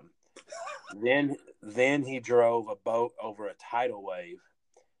stadium. Then he drove a boat over a tidal wave,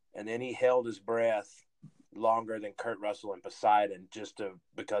 and then he held his breath longer than Kurt Russell and Poseidon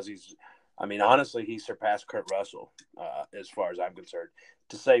because honestly, he surpassed Kurt Russell as far as I'm concerned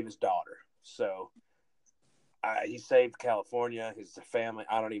to save his daughter. So he saved California, his family.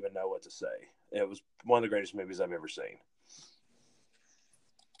 I don't even know what to say. It was one of the greatest movies I've ever seen.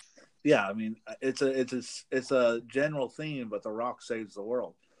 Yeah, I mean, it's a general theme, but The Rock saves the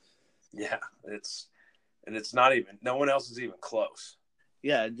world. Yeah, it's not even. No one else is even close.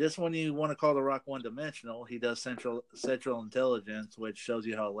 Yeah, just when you want to call The Rock one-dimensional, he does Central Intelligence, which shows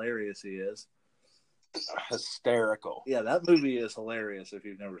you how hilarious he is. Hysterical. Yeah, that movie is hilarious if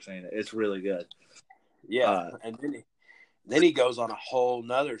you've never seen it. It's really good. Yeah, and then he goes on a whole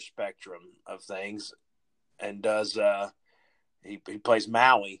nother spectrum of things and does he plays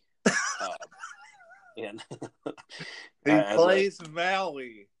Maui. He plays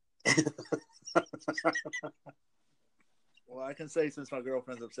Maui. Well, I can say since my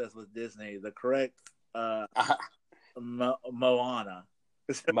girlfriend's obsessed with Disney, the correct Moana.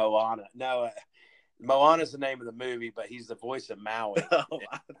 Moana. No, Moana's the name of the movie, but he's the voice of Maui. Oh,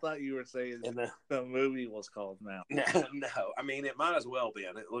 I thought you were saying the movie was called Maui. No. I mean, it might as well be.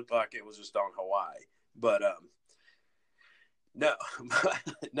 It looked like it was just on Hawaii. But no,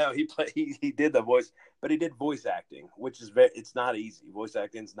 he did the voice, but he did voice acting, which is it's not easy. Voice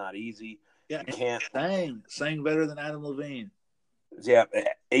acting's not easy. Yeah, you can't sang better than Adam Levine. Yeah,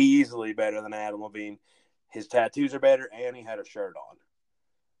 easily better than Adam Levine. His tattoos are better, and he had a shirt on.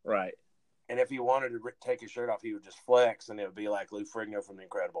 Right. And if he wanted to take his shirt off, he would just flex, and it would be like Lou Ferrigno from the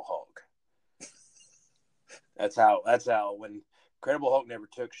Incredible Hulk. That's how when Incredible Hulk never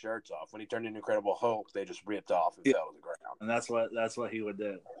took shirts off. When he turned into Incredible Hulk, they just ripped off and fell to the ground. And that's what he would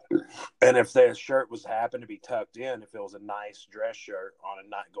do. And if the shirt happened to be tucked in, if it was a nice dress shirt on a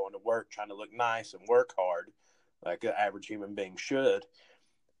night going to work, trying to look nice and work hard, like an average human being should,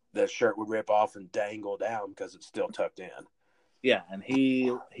 the shirt would rip off and dangle down because it's still tucked in. Yeah, and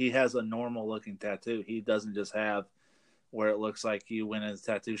he has a normal looking tattoo. He doesn't just have where it looks like you went in the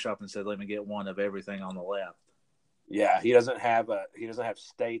tattoo shop and said, "Let me get one of everything on the left." Yeah, he doesn't have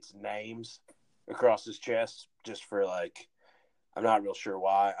states' names across his chest just for like, I'm not real sure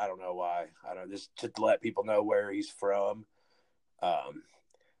why. I don't know why. I don't just to let people know where he's from.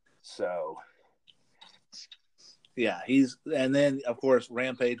 So yeah, and then of course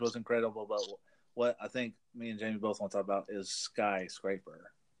Rampage was incredible, but what I think me and Jamie both want to talk about is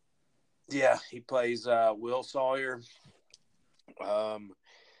Skyscraper. Yeah, he plays Will Sawyer. All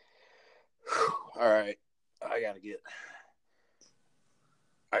right. I gotta get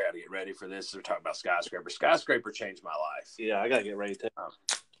ready for this. We're talking about Skyscraper. Skyscraper changed my life. Yeah, I gotta get ready too.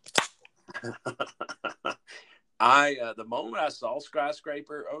 The moment I saw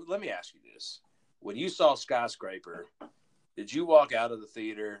Skyscraper. Oh, let me ask you this: when you saw Skyscraper, Did you walk out of the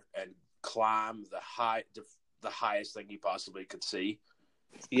theater and climb the highest thing you possibly could see?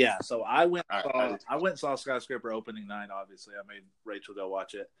 Yeah, so I went and saw Skyscraper opening night. Obviously, I made Rachel go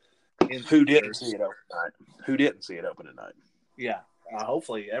watch it. Who didn't see it open at night? Yeah,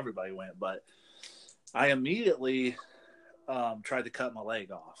 hopefully everybody went, but I immediately tried to cut my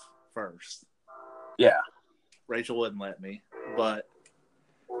leg off first. Yeah, Rachel wouldn't let me, but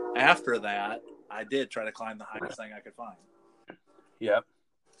after that, I did try to climb the highest thing I could find. Yep.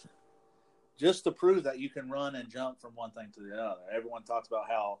 Just to prove that you can run and jump from one thing to the other. Everyone talks about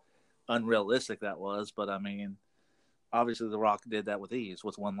how unrealistic that was, but I mean, obviously The Rock did that with ease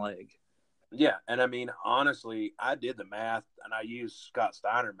with one leg. Yeah, and I mean, honestly, I did the math, and I used Scott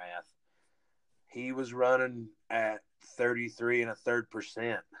Steiner math. He was running at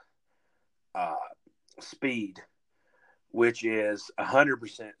 33.33% speed, which is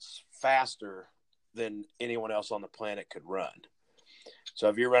 100% faster than anyone else on the planet could run. So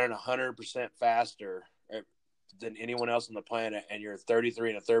if you're running 100% faster than anyone else on the planet, and you're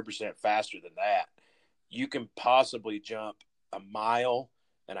 33.33% faster than that, you can possibly jump 1.5 miles.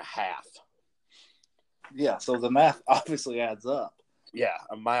 Yeah, so the math obviously adds up. Yeah,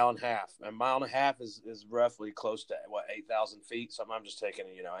 1.5 miles. 1.5 miles is roughly close to 8,000 feet. So I'm just taking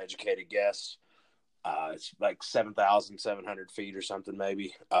a educated guess. It's like 7,700 feet or something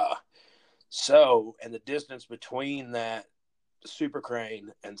maybe. And the distance between that super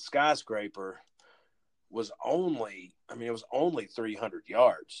crane and Skyscraper was only 300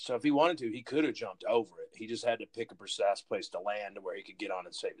 yards. So if he wanted to, he could have jumped over it. He just had to pick a precise place to land where he could get on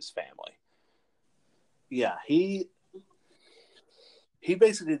and save his family. Yeah, he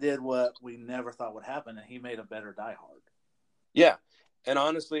basically did what we never thought would happen, and he made a better Die Hard. Yeah, and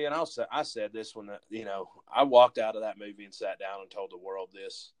honestly, and I said this when I walked out of that movie and sat down and told the world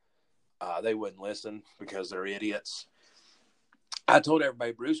this. They wouldn't listen because they're idiots. I told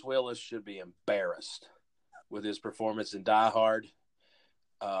everybody Bruce Willis should be embarrassed with his performance in Die Hard.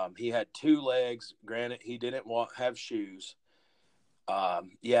 He had 2 legs. Granted, he didn't have shoes.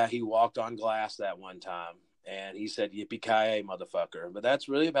 He walked on glass that one time, and he said, "Yippee-ki-yay, motherfucker." But that's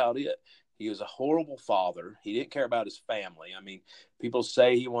really about it. He was a horrible father. He didn't care about his family. I mean, people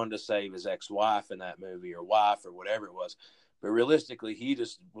say he wanted to save his ex-wife in that movie, or wife, or whatever it was. But realistically, he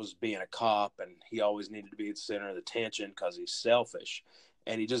just was being a cop, and he always needed to be at the center of the attention because he's selfish.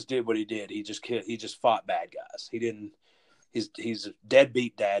 And he just did what he did. He just fought bad guys. He's a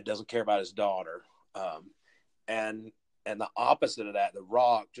deadbeat dad, doesn't care about his daughter. And the opposite of that, The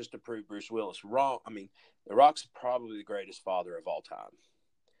Rock, just to prove Bruce Willis wrong. I mean, The Rock's probably the greatest father of all time.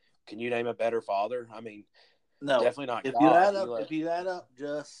 Can you name a better father? I mean, no, definitely not. If you add up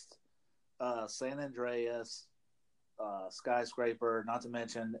just San Andreas, Skyscraper, not to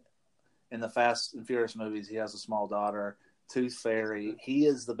mention in the Fast and Furious movies, he has a small daughter, Tooth Fairy. He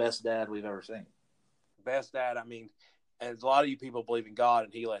is the best dad we've ever seen. Best dad. I mean, and a lot of you people believe in God,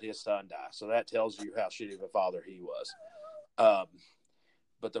 and he let his son die. So that tells you how shitty of a father he was.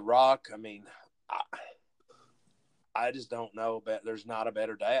 But The Rock, I mean, I just don't know. But there's not a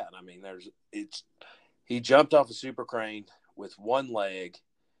better dad. I mean, he jumped off a super crane with one leg,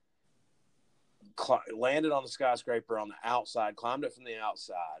 landed on the skyscraper on the outside, climbed it from the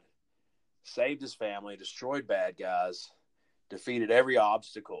outside, saved his family, destroyed bad guys, defeated every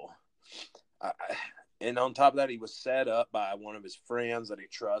obstacle. And on top of that, he was set up by one of his friends that he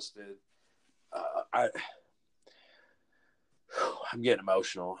trusted. I'm getting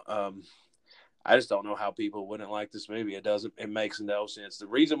emotional. I just don't know how people wouldn't like this movie. It makes no sense. The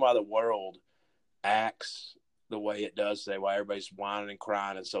reason why the world acts the way it does today, why everybody's whining and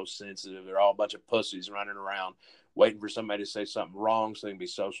crying and so sensitive, they're all a bunch of pussies running around waiting for somebody to say something wrong so they can be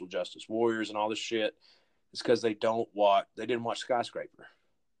social justice warriors and all this shit, it's because they didn't watch Skyscraper.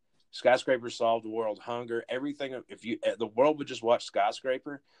 Skyscraper solved the world hunger. Everything. If the world would just watch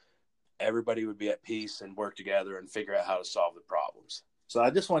Skyscraper, everybody would be at peace and work together and figure out how to solve the problems. So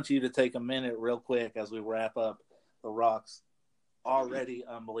I just want you to take a minute real quick as we wrap up The Rock's already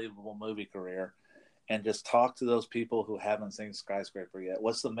unbelievable movie career and just talk to those people who haven't seen Skyscraper yet.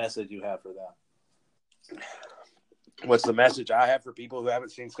 What's the message you have for them? What's the message I have for people who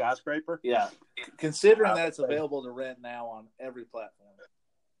haven't seen Skyscraper? Yeah. Considering that it's available to rent now on every platform.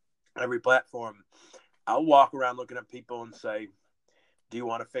 I'll walk around looking at people and say, do you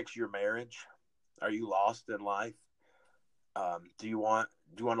want to fix your marriage? Are you lost in life? Do you want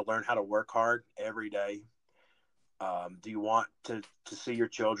to learn how to work hard every day? Do you want to see your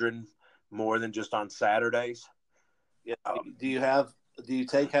children more than just on Saturdays? Yeah. Do you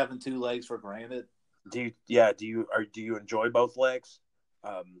take having 2 legs for granted? Do you enjoy both legs?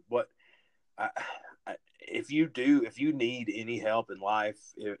 if you need any help in life,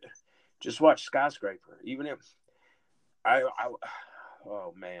 just watch Skyscraper. Even if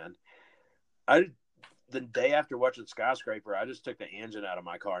oh man, the day after watching Skyscraper, I just took the engine out of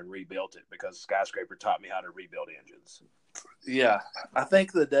my car and rebuilt it because Skyscraper taught me how to rebuild engines. Yeah, I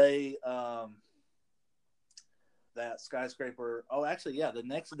think the day that Skyscraper. Oh, actually, yeah, the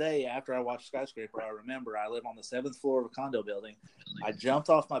next day after I watched Skyscraper, I remember I live on the 7th floor of a condo building. I jumped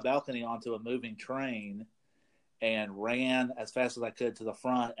off my balcony onto a moving train and ran as fast as I could to the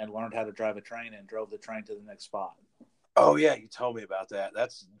front and learned how to drive a train and drove the train to the next spot. Oh yeah, you told me about that.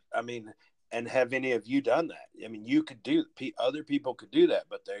 And have any of you done that? I mean, you could do. Other people could do that,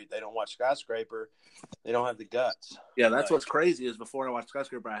 but they don't watch Skyscraper. They don't have the guts. Yeah, that's what's crazy is before I watched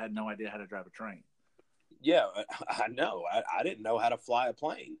Skyscraper, I had no idea how to drive a train. Yeah, I know. I didn't know how to fly a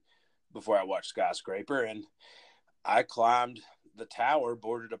plane before I watched Skyscraper, and I climbed the tower,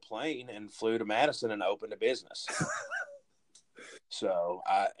 boarded a plane, and flew to Madison and opened a business. So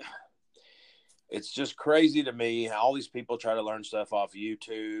it's just crazy to me how all these people try to learn stuff off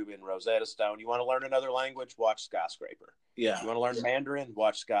YouTube and Rosetta Stone. You want to learn another language? Watch Skyscraper. Yeah. You want to learn Mandarin?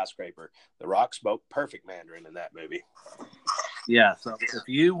 Watch Skyscraper. The Rock spoke perfect Mandarin in that movie. Yeah, so if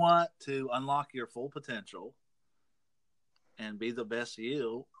you want to unlock your full potential and be the best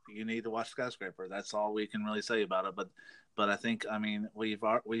you need to watch Skyscraper. That's all we can really say about it. But I think, I mean, we've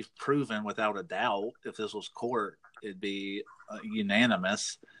proven without a doubt, if this was court, it'd be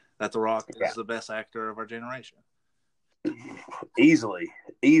unanimous that The Rock is the best actor of our generation. Easily.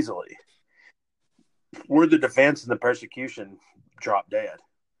 We're the defense and the persecution drop dead.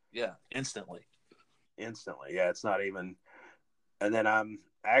 Yeah, instantly. Yeah, it's not even. And then I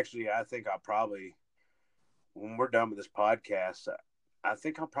think I'll probably, when we're done with this podcast, I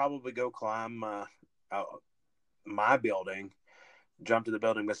think I'll probably go climb my building, jump to the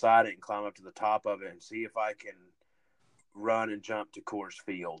building beside it and climb up to the top of it and see if I can run and jump to Coors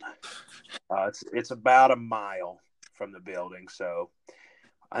Field. It's about a mile from the building, so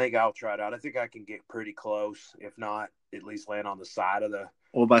I think I'll try it out. I think I can get pretty close. If not, at least land on the side of the.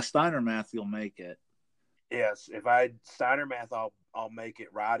 Well, by Steiner math, you'll make it. Yes, if I Steiner math, I'll make it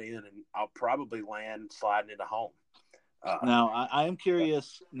right in, and I'll probably land sliding into home. Now, I am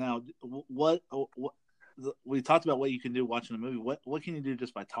curious. Now, what we talked about what you can do watching a movie. What can you do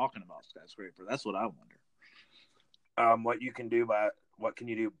just by talking about Skyscraper? That's what I wonder. What can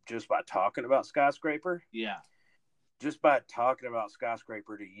you do just by talking about Skyscraper? Yeah, just by talking about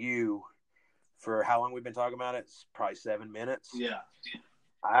Skyscraper to you for how long we've been talking about it? It's probably 7 minutes. Yeah.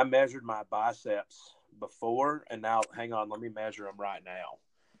 I measured my biceps before, and now, hang on, let me measure them right now.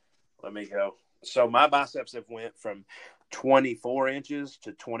 Let me go. So my biceps have went from 24 inches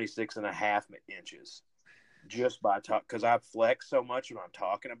to 26 and a half inches just by talk, because I flex so much when I'm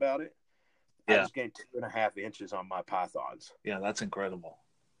talking about it. Yeah. I just gained 2.5 inches on my pythons. Yeah, that's incredible.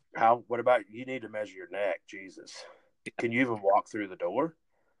 What about you? Need to measure your neck. Jesus. Can you even walk through the door?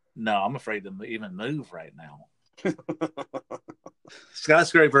 No, I'm afraid to even move right now.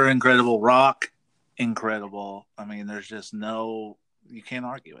 Skyscraper, incredible. Rock, incredible. I mean, there's just you can't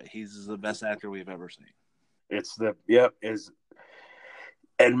argue it. He's the best actor we've ever seen.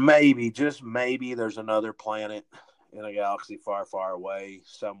 And maybe, just maybe, there's another planet in a galaxy far, far away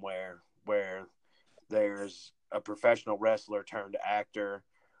somewhere where there's a professional wrestler turned actor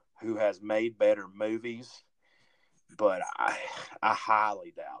who has made better movies. But I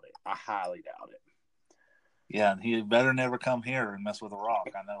highly doubt it. Yeah, and he better never come here and mess with The Rock.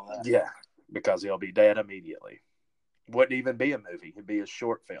 I know that. Yeah, because he'll be dead immediately. Wouldn't even be a movie. It'd be a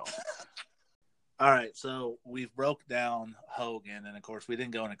short film. All right, so we've broke down Hogan, and of course we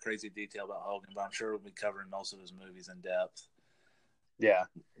didn't go into crazy detail about Hogan, but I'm sure we'll be covering most of his movies in depth. Yeah.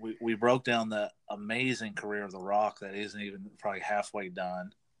 We broke down the amazing career of The Rock that isn't even probably halfway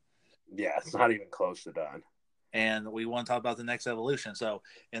done. Yeah, it's not even close to done. And we want to talk about the next evolution. So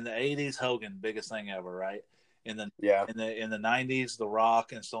in the 80s, Hogan, biggest thing ever, right? In the 90s, The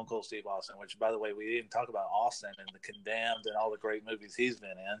Rock and Stone Cold Steve Austin, which, by the way, we didn't talk about Austin and The Condemned and all the great movies he's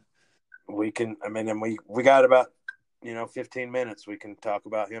been in. We can, and we got about 15 minutes. We can talk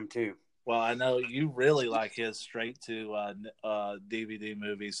about him too. Well, I know you really like his straight to DVD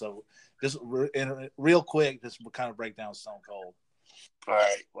movies, so just real quick, just kind of break down Stone Cold. All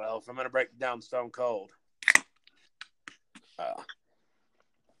right. Well, if I'm going to break down Stone Cold.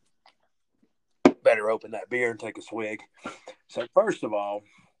 Better open that beer and take a swig. So first of all,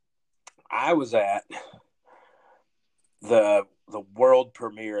 I was at the world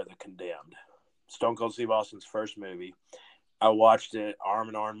premiere of The Condemned, Stone Cold Steve Austin's first movie. I watched it arm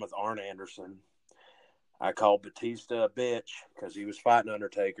in arm with Arn Anderson. I called Batista a bitch because he was fighting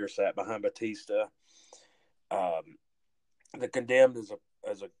Undertaker, sat behind Batista. The Condemned is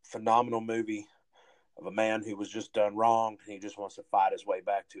a phenomenal movie of a man who was just done wrong. And he just wants to fight his way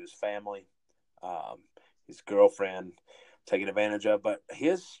back to his family. His girlfriend taken advantage of, but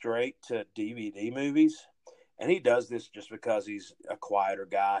his straight to DVD movies, and he does this just because he's a quieter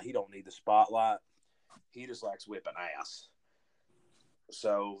guy. He don't need the spotlight. He just likes whipping ass.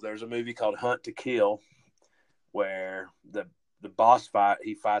 So there's a movie called Hunt to Kill where the boss fight,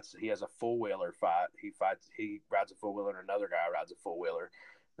 he has a four-wheeler fight. He rides a four-wheeler and another guy rides a four-wheeler.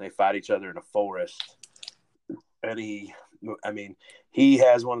 And they fight each other in a forest. And he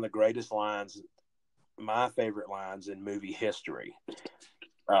has one of the greatest lines, my favorite lines in movie history.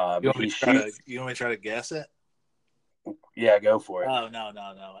 You want me to try to guess it? Yeah, go for it. Oh, no.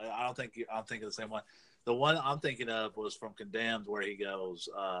 I don't think I'm thinking the same one. The one I'm thinking of was from Condemned, where he goes,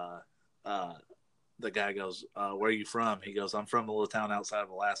 the guy goes, where are you from? He goes, I'm from a little town outside of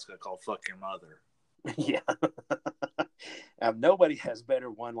Alaska called Fuck Your Mother. Yeah. Nobody has better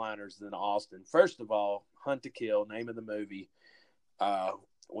one-liners than Austin. First of all, Hunt to Kill, name of the movie.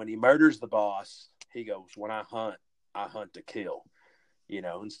 When he murders the boss, he goes, when I hunt to kill.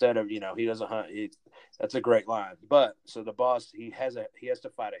 Instead of, he doesn't hunt. That's a great line. But so the boss, he has to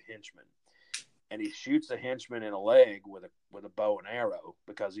fight a henchman, and he shoots a henchman in a leg with a bow and arrow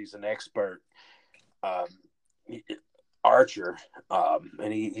because he's an expert archer,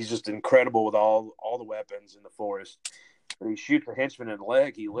 and he's just incredible with all the weapons in the forest. But he shoots a henchman in the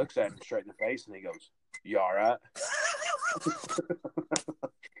leg. He looks at him straight in the face, and he goes, "You all right?"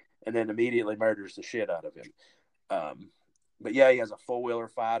 And then immediately murders the shit out of him. But yeah, he has a four-wheeler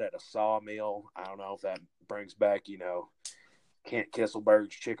fight at a sawmill. I don't know if that brings back, Kent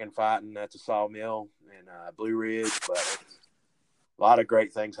Kisselberg's chicken fighting at the sawmill in Blue Ridge. But a lot of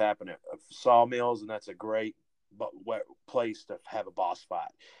great things happen at sawmills, and that's a great place to have a boss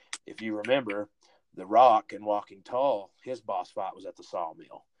fight. If you remember, The Rock in Walking Tall, his boss fight was at the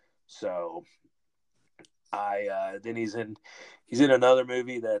sawmill. So then he's in another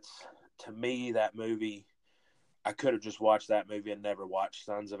movie that's, to me, that movie, I could have just watched that movie and never watched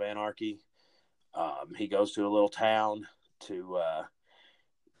Sons of Anarchy. He goes to a little town to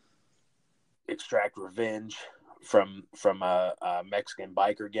extract revenge from a Mexican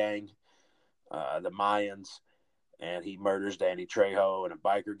biker gang, the Mayans, and he murders Danny Trejo and a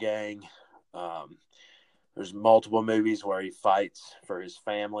biker gang. There's multiple movies where he fights for his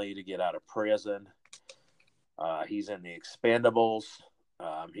family to get out of prison. He's in The Expendables.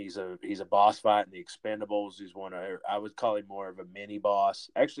 He's a boss fight in The Expendables. I would call him more of a mini boss.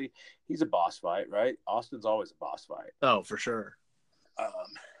 Actually, he's a boss fight, right? Austin's always a boss fight. Oh, for sure.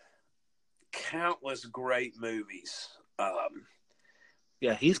 Countless great movies.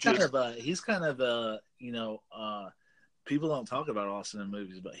 Yeah, he's kind of people don't talk about Austin in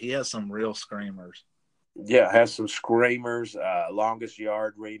movies, but he has some real screamers. Yeah, has some screamers. Longest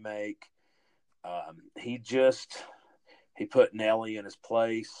Yard remake. He put Nelly in his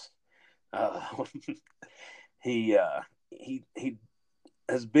place. He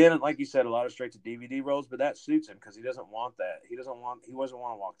has been, like you said, a lot of straight to DVD roles, but that suits him because he doesn't want that. He doesn't want to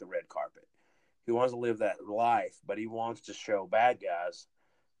walk the red carpet. He wants to live that life, but he wants to show bad guys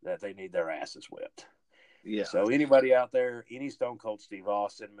that they need their asses whipped. Yeah. So anybody out there, any Stone Cold Steve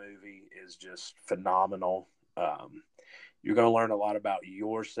Austin movie is just phenomenal. You're going to learn a lot about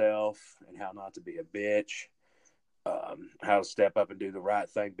yourself and how not to be a bitch, how to step up and do the right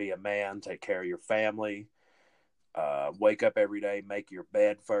thing, be a man, take care of your family, wake up every day, make your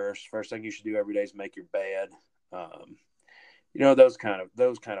bed first. First thing you should do every day is make your bed. Those kind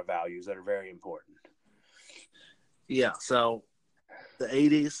of values that are very important. Yeah. So the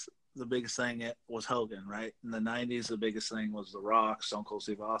 80s, the biggest thing was Hogan, right? In the 90s, the biggest thing was The Rock, Stone Cold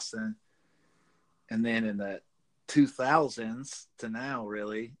Steve Austin. And then in the 2000s to now,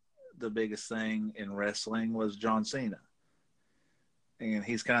 really, the biggest thing in wrestling was John Cena. And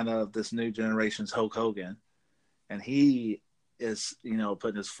he's kind of this new generation's Hulk Hogan. And he is,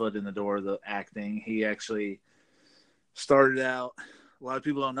 putting his foot in the door of the acting. He actually started out, a lot of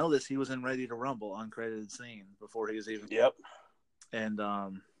people don't know this, he was in Ready to Rumble, uncredited scene, before he was even. Yep. And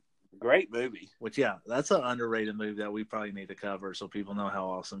great movie. Which, yeah, that's an underrated movie that we probably need to cover so people know how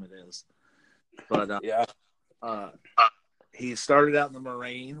awesome it is. But yeah, he started out in the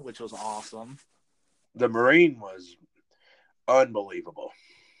Marine, which was awesome. The Marine was unbelievable.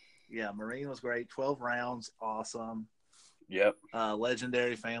 Yeah, Marine was great. 12 rounds, awesome. Yep.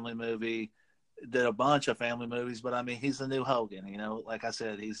 Legendary family movie. Did a bunch of family movies, but I mean, he's the new Hogan. Like I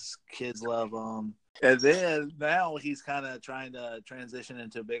said, kids love him. And then now he's kind of trying to transition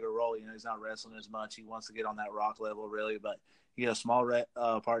into a bigger role. He's not wrestling as much. He wants to get on that Rock level, really. But he had a small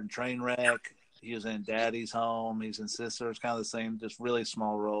part in Trainwreck. He was in Daddy's Home. He's in Sisters, kind of the same, just really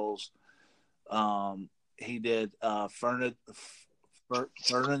small roles. He did Ferdinand,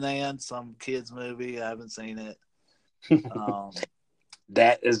 some kids movie. I haven't seen it.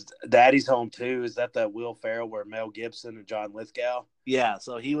 That is Daddy's Home too. Is that Will Ferrell where Mel Gibson and John Lithgow? Yeah,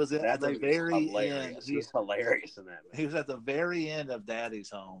 so he was at the very end. He's hilarious in that movie. He was at the very end of Daddy's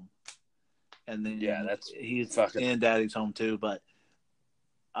Home, and then he's fucking in Daddy's Home too. But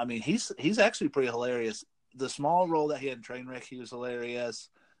I mean, he's actually pretty hilarious. The small role that he had in Trainwreck, he was hilarious.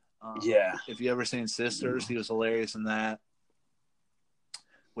 If you ever seen Sisters, he was hilarious in that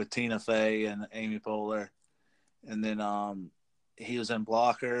with Tina Fey and Amy Poehler. And then he was in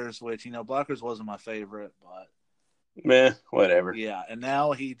Blockers, which, Blockers wasn't my favorite, but meh, whatever. Yeah, and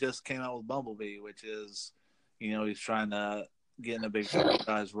now he just came out with Bumblebee, which is, he's trying to get in a big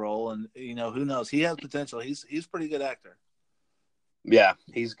franchise role, and who knows? He has potential. He's a pretty good actor. Yeah,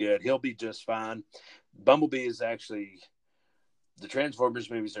 he's good. He'll be just fine. Bumblebee is actually, the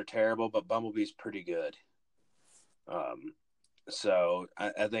Transformers movies are terrible, but Bumblebee's pretty good. So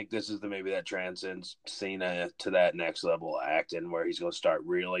I think this is the movie that transcends Cena to that next level of acting, where he's going to start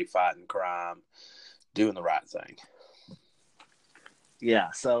really fighting crime, doing the right thing. Yeah,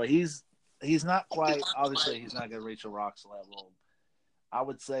 so he's not quite. Obviously, he's not going to reach a Rock's level. I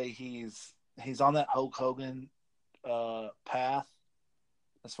would say he's on that Hulk Hogan path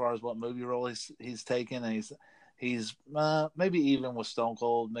as far as what movie role he's taken, and he's maybe even with Stone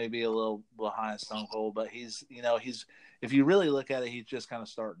Cold, maybe a little behind Stone Cold, but he's if you really look at it, he's just kind of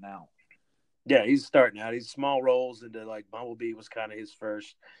starting out. Yeah, he's starting out. He's small roles into, like, Bumblebee was kind of his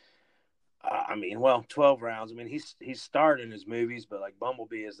first. 12 rounds. I mean, he's starred in his movies, but, like,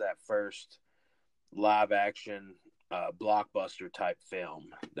 Bumblebee is that first live action blockbuster type film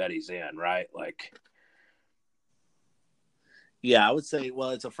that he's in, right? Like, yeah, I would say,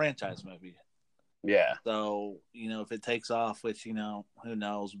 well, it's a franchise movie. Yeah. So, if it takes off, which, who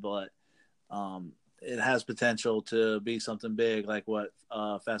knows, but it has potential to be something big, like what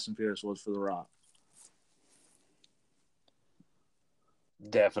Fast and Furious was for The Rock.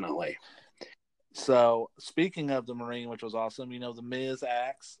 Definitely. So, speaking of the Marine, which was awesome, the Miz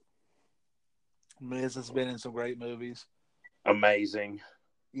acts. Miz has been in some great movies. Amazing.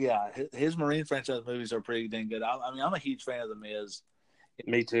 Yeah, his Marine franchise movies are pretty dang good. I mean, I'm a huge fan of the Miz.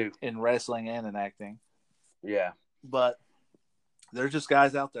 Me too. In wrestling and in acting. Yeah. But there's just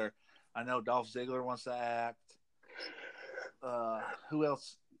guys out there. I know Dolph Ziggler wants to act. Who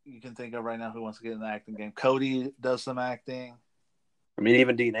else you can think of right now who wants to get in the acting game? Cody does some acting. I mean,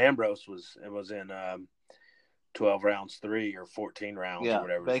 even Dean Ambrose was in 12 rounds 3 or 14 rounds or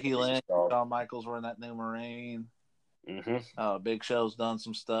whatever. Becky Lynch, Shawn Michaels were in that new Marine. Mm-hmm. Big Show's done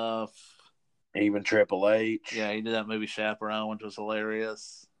some stuff. Even Triple H. Yeah, he did that movie Chaperone, which was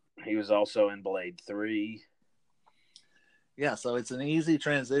hilarious. He was also in Blade 3. Yeah, so it's an easy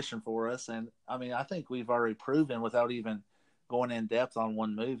transition for us. And, I mean, I think we've already proven, without even going in depth on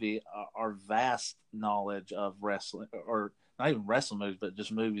one movie, our vast knowledge of wrestling, or not even wrestling movies, but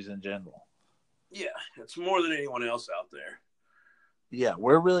just movies in general. Yeah, it's more than anyone else out there. Yeah,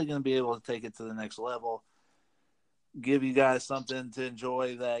 we're really going to be able to take it to the next level, give you guys something to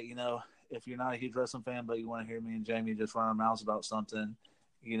enjoy that, if you're not a huge wrestling fan, but you want to hear me and Jamie just run our mouths about something,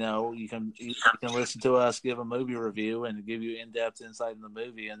 you can listen to us give a movie review and give you in-depth insight in the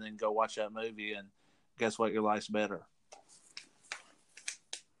movie, and then go watch that movie, and guess what? Your life's better.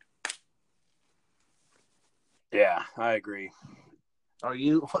 Yeah, I agree. Are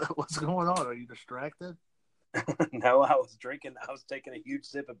you? What's going on? Are you distracted? No, I was taking a huge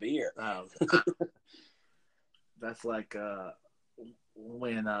sip of beer. Oh, that's like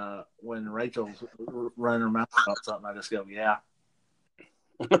when Rachel's running her mouth about something, I just go, yeah.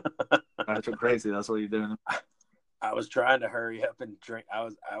 That's crazy. That's what you're doing. I was trying to hurry up and drink. I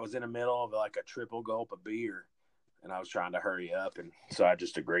was in the middle of like a triple gulp of beer, and I was trying to hurry up, and so I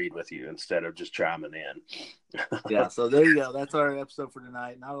just agreed with you instead of just chiming in. Yeah, so there you go. That's our episode for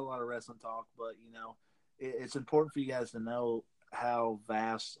tonight. Not a lot of wrestling talk, but it's important for you guys to know how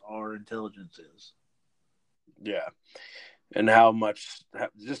vast our intelligence is. Yeah. And how much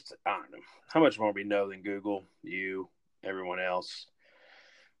more we know than Google, you, everyone else.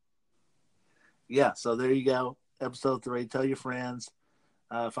 Yeah, so there you go. Episode 3. Tell your friends.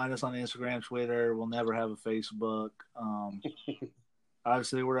 Find us on Instagram, Twitter. We'll never have a Facebook.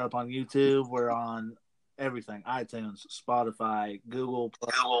 Obviously, we're up on YouTube. We're on everything. iTunes, Spotify, Google.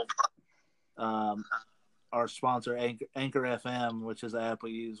 Our sponsor, Anchor FM, which is the app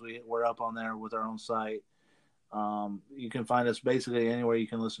we use. We're up on there with our own site. You can find us basically anywhere you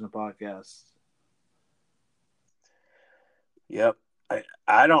can listen to podcasts. Yep.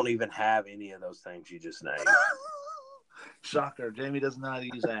 I don't even have any of those things you just named. Shocker. Jamie doesn't know how to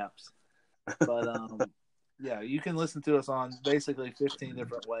use apps. But, yeah, you can listen to us on basically 15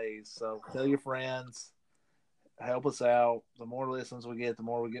 different ways. So tell your friends. Help us out. The more listens we get, the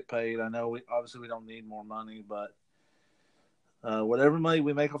more we get paid. I know we don't need more money, but whatever money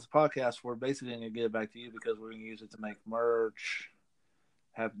we make off the podcast, we're basically going to give it back to you because we're going to use it to make merch,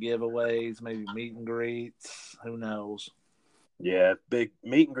 have giveaways, maybe meet and greets. Who knows? Yeah, big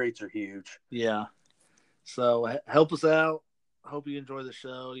meet and greets are huge. Yeah. So help us out. Hope you enjoy the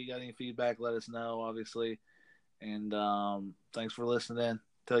show. You got any feedback, let us know, obviously. And thanks for listening.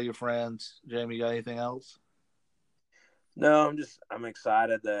 Tell your friends. Jamie, you got anything else? No, I'm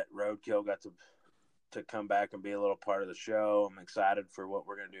excited that Roadkill got to come back and be a little part of the show. I'm excited for what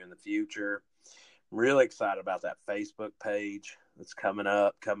we're going to do in the future. I'm really excited about that Facebook page that's coming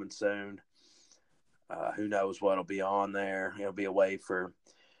soon. Who knows what'll be on there. It'll be a way for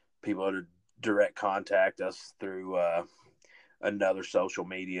people to direct contact us through another social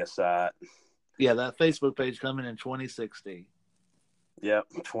media site. Yeah, that Facebook page coming in 2060. Yep,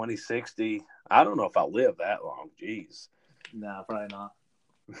 2060. I don't know if I'll live that long. Jeez. No, probably not.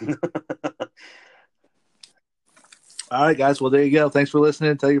 All right, guys. Well, there you go. Thanks for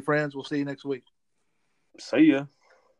listening. Tell your friends. We'll see you next week. See ya.